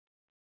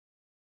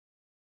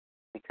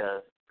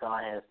 because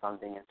God has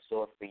something in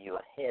store for you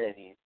ahead of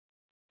you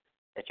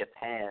that your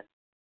past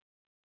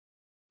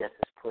just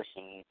is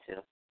pushing you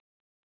to.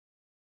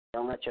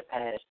 Don't let your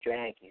past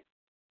drag you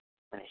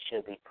when it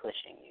should be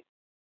pushing you.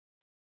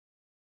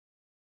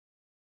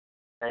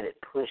 Let it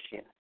push you,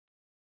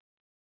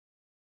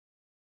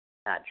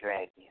 not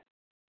drag you.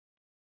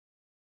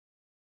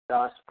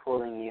 God's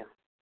pulling you.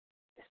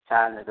 It's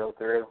time to go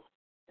through.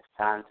 It's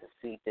time to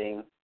see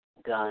things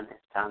done.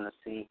 It's time to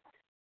see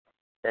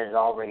that it's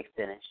already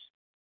finished.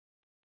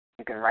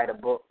 You can write a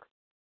book.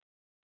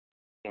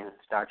 You can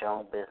start your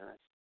own business.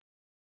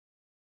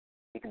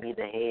 You can be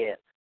the head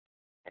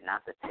and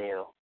not the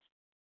tail.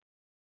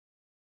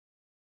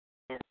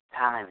 It's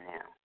time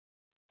now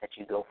that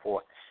you go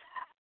forth.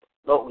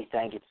 Lord, we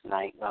thank you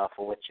tonight, God,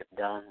 for what you've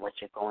done, what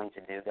you're going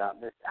to do, God,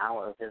 this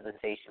hour of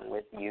visitation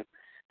with you.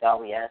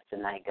 God, we ask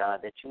tonight,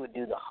 God, that you would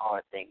do the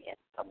hard thing in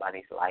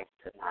somebody's life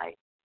tonight.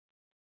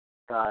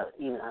 God,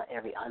 even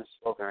every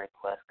unspoken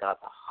request, God,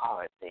 the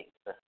hard thing,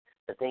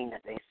 the thing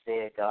that they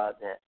said, God,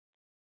 that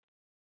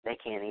they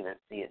can't even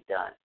see it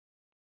done.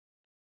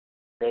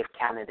 They've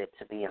counted it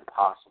to be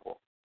impossible.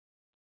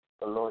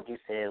 But, Lord, you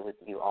said with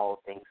you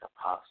all things are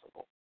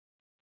possible.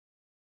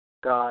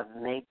 God,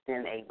 make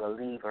them a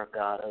believer,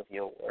 God, of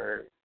your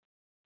word,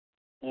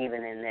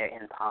 even in their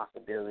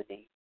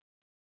impossibility,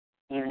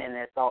 even in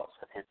their thoughts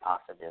of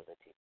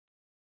impossibility.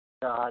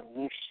 God,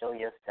 you show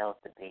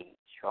yourself to be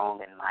strong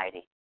and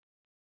mighty.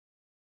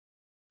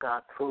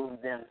 God, prove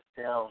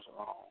themselves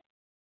wrong.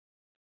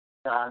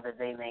 God, that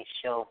they may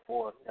show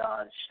forth,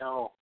 God,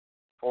 show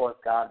forth,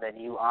 God, that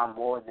you are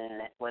more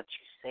than what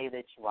you say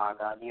that you are,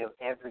 God. You're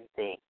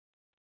everything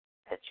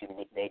that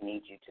they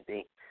need you to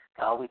be.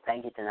 God, we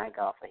thank you tonight,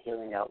 God, for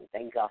healing, God. We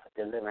thank you, God,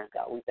 for deliverance,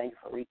 God. We thank you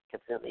for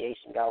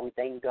reconciliation, God. We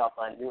thank you, God,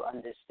 for a new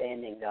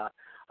understanding, God,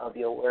 of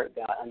your word,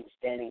 God.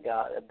 Understanding,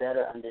 God, a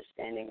better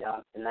understanding,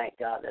 God, tonight,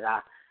 God, that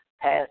our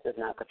past does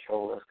not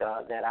control us,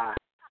 God, that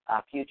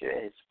our future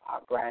is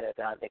far brighter,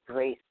 God, that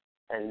grace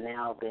has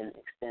now been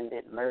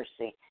extended,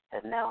 mercy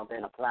has now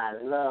been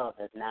applied, love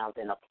has now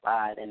been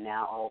applied, and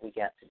now all we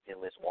got to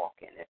do is walk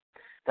in it.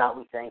 God,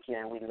 we thank you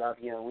and we love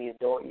you and we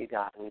adore you,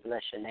 God. We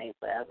bless your name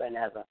forever and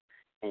ever.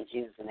 In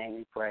Jesus' name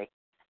we pray.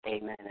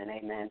 Amen and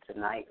amen.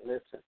 Tonight,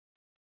 listen,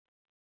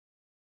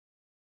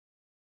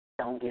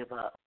 don't give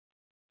up.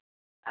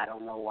 I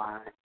don't know why,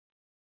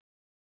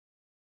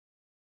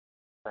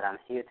 but I'm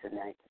here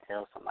tonight to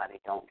tell somebody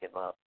don't give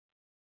up.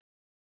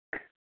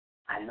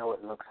 I know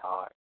it looks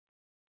hard.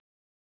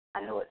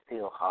 I know it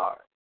feels hard.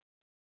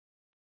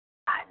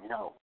 I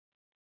know.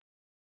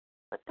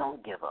 But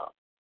don't give up.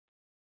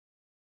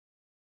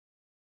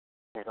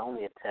 It's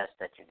only a test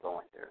that you're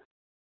going through.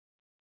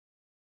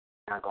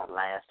 It's not going to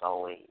last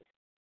always.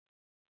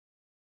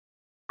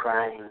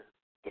 Crying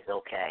is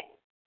okay.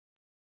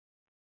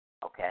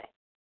 Okay?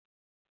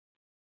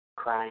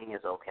 Crying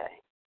is okay.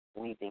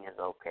 Weeping is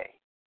okay.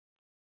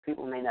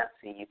 People may not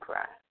see you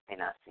cry, may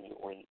not see you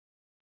weep,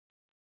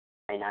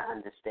 may not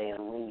understand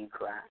when you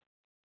cry.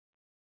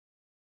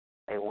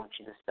 They want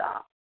you to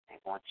stop. They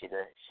want you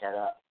to shut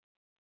up.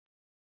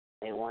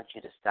 They want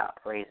you to stop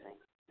praising.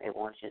 They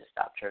want you to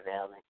stop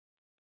travailing.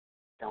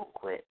 Don't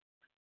quit.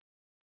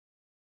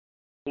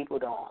 People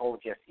don't hold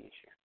your future,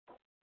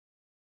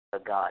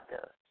 but God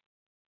does.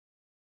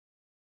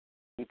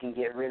 You can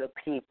get rid of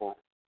people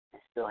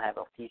and still have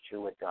a future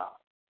with God.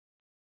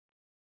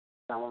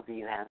 Some of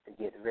you have to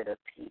get rid of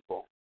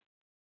people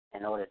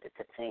in order to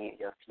continue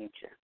your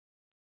future.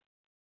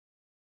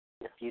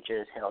 Your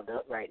future is held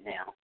up right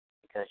now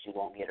because you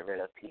won't get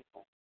rid of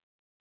people,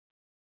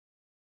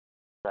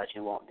 because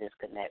you won't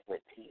disconnect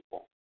with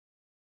people.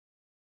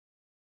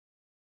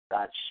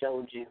 God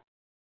showed you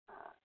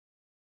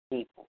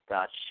people.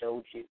 God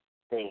showed you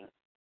things.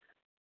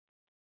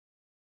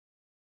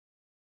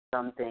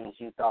 Some things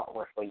you thought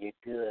were for your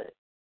good.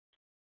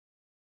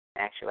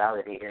 In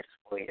actuality, it's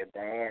for your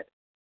bad.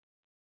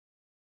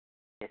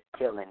 It's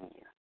killing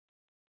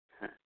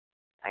you.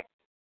 I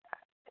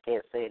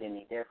can't say it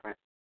any different.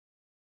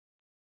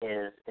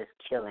 It's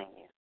killing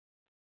you.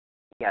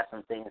 You got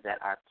some things that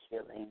are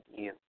killing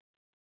you.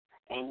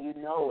 And you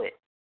know it.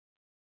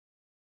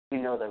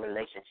 You know the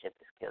relationship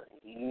is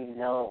killing you. You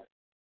know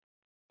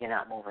you're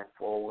not moving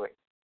forward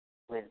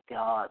with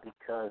God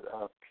because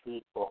of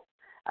people.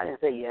 I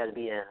didn't say you had to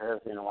be a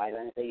husband or wife.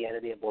 I didn't say you had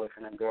to be a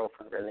boyfriend and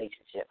girlfriend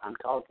relationship. I'm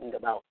talking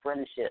about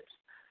friendships.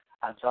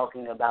 I'm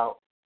talking about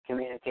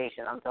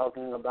communication. I'm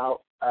talking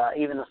about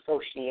even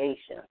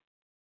association.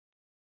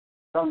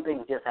 Some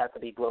things just have to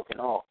be broken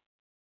off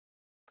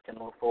to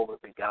move forward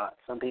with God.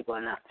 Some people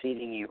are not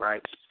feeding you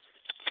right.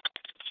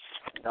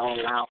 Don't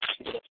allow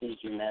people to feed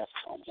you mess.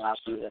 Don't allow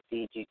people to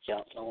feed you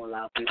junk. Don't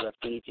allow people to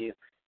feed you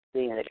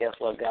seeing that guess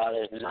what God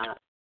is not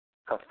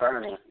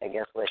confirming that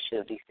guess what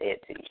should be said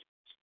to you.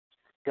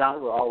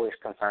 God will always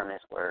confirm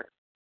his word.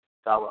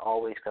 God will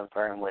always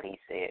confirm what he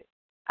said.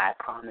 I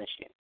promise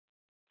you.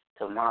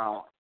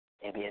 Tomorrow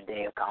it'll be a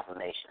day of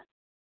confirmation.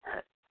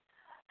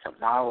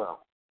 Tomorrow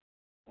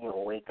you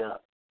will wake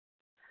up.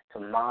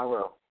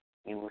 Tomorrow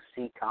you will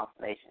see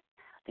confirmation.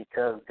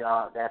 Because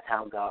God, that's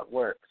how God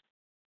works.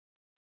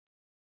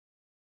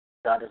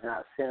 God does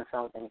not send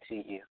something to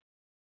you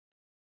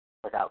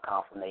without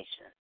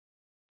confirmation,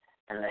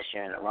 unless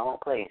you're in the wrong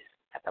place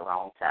at the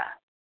wrong time.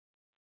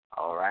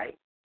 All right?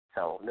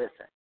 So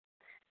listen,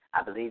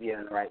 I believe you're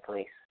in the right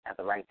place at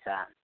the right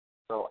time.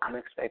 So I'm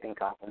expecting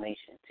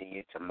confirmation to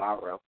you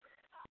tomorrow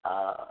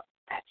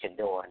at your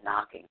door,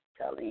 knocking,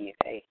 telling you,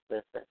 hey,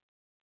 listen,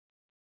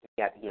 you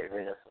got to get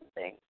rid of some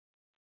things.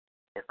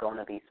 It's going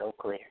to be so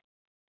clear.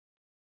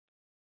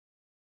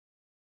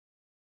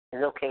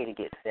 It's okay to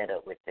get fed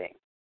up with things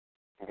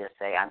and just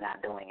say, I'm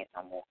not doing it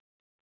no more.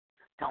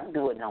 Don't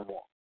do it no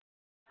more,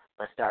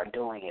 but start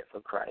doing it for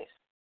Christ.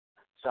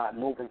 Start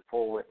moving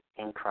forward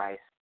in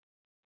Christ.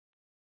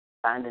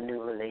 Find a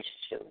new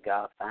relationship with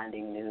God,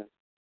 finding new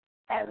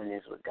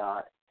avenues with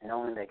God,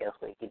 knowing that guess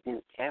what, you can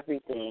do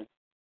everything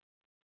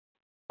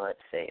but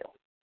fail.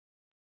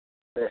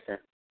 Listen,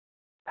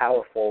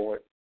 power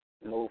forward,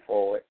 move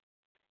forward.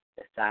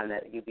 It's time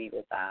that you be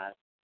revived.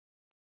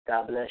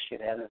 God bless you.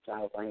 Heaven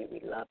smile upon you.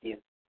 We love you.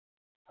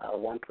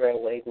 One Prayer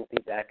Away will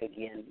be back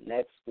again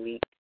next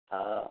week.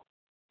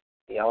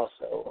 We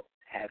also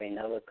have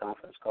another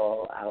conference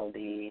call I'll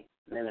be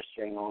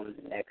ministering on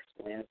next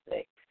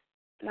Wednesday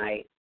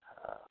night.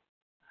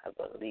 I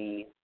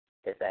believe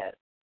it's at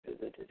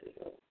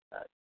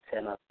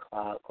 10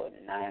 o'clock or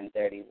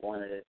 9:30,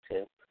 one of the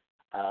two.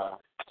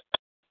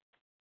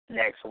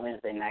 Next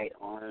Wednesday night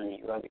on the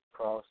Rugged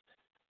Cross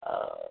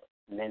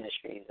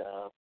Ministries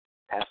of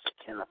Pastor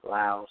Kenneth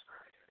Lyles.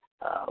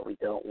 We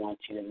don't want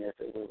you to miss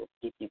it. We will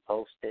keep you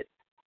posted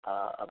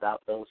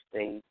about those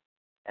things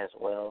as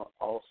well.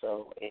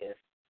 Also, if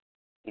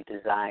you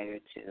desire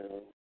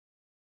to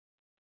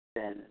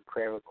send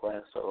prayer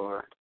requests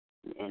or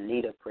in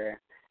need of prayer,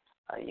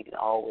 you can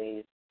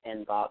always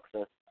inbox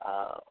us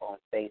on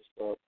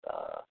Facebook.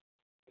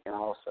 You can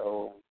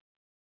also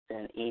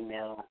send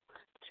email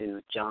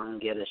to John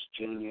Geddes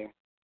Jr.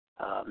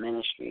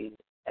 Ministries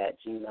at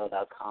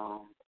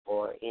gmail.com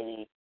for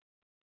any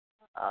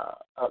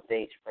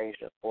updates, praise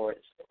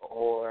reports,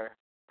 or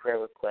prayer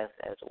requests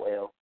as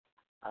well.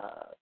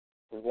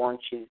 We want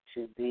you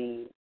to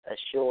be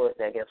assured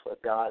that guess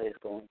what, God is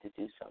going to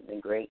do something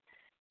great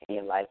in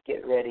your life.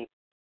 Get ready.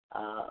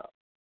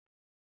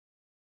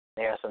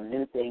 There are some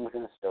new things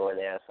in store.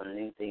 There are some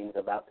new things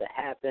about to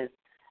happen.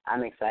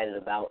 I'm excited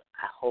about.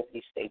 I hope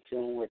you stay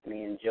tuned with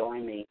me and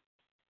join me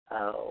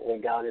where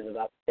God is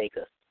about to take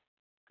us.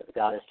 Because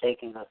God is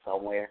taking us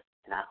somewhere,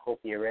 and I hope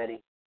you're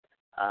ready.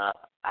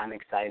 I'm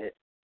excited.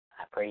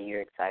 I pray you're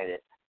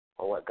excited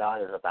for what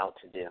God is about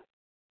to do.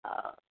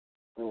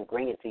 We will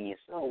bring it to you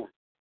soon.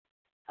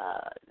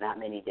 Not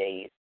many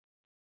days.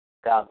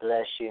 God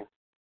bless you.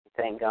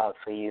 Thank God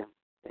for you.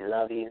 We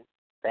love you.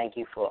 Thank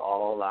you for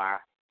all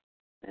our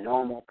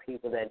normal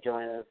people that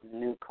join us,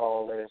 new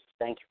callers.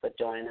 Thank you for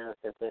joining us.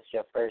 If it's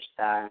your first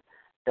time,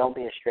 don't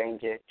be a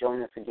stranger.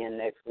 Join us again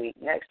next week.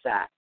 Next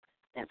time,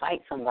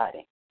 invite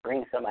somebody.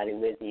 Bring somebody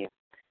with you.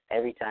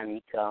 Every time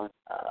you come,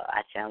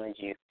 I challenge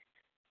you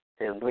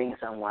to bring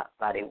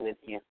somebody with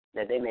you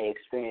that they may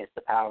experience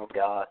the power of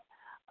God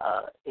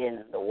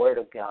in the Word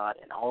of God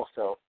and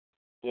also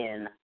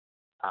in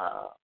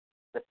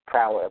the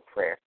power of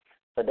prayer.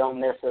 So don't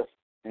miss us.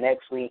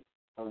 Next week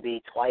will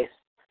be twice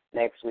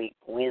next week,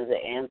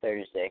 Wednesday and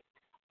Thursday.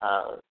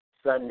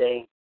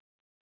 Sunday,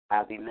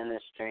 I'll be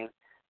ministering.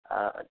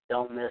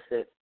 Don't miss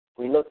it.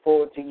 We look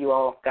forward to you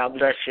all. God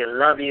bless you.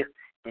 Love you.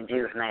 In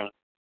Jesus' name,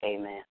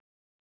 amen.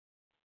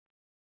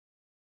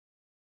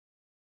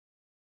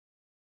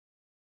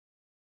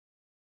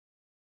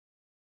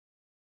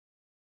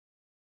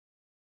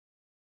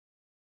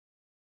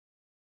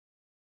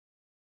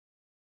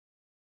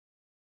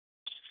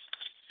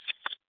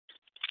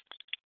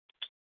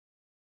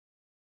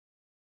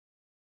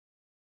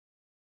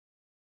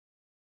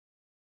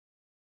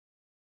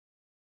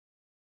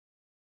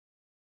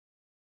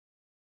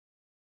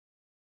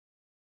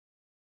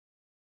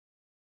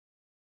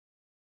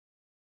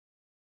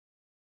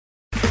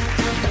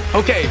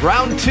 Okay,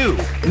 round two.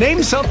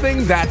 Name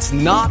something that's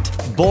not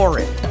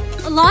boring.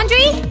 A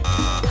laundry?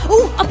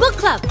 Ooh, a book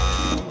club.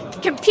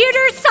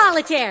 Computer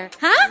solitaire,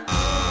 huh?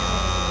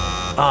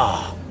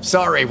 Ah,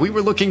 sorry, we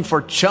were looking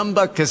for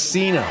Chumba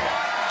Casino.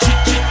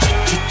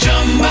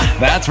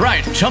 That's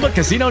right,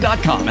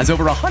 ChumbaCasino.com has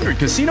over 100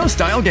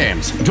 casino-style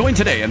games. Join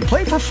today and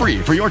play for free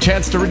for your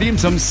chance to redeem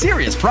some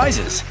serious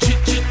prizes.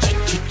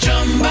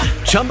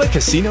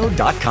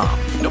 ChumbaCasino.com.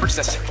 No purchase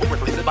necessary. Void where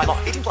prohibited by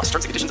law. 18+. Terms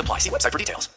and conditions apply. See website for details.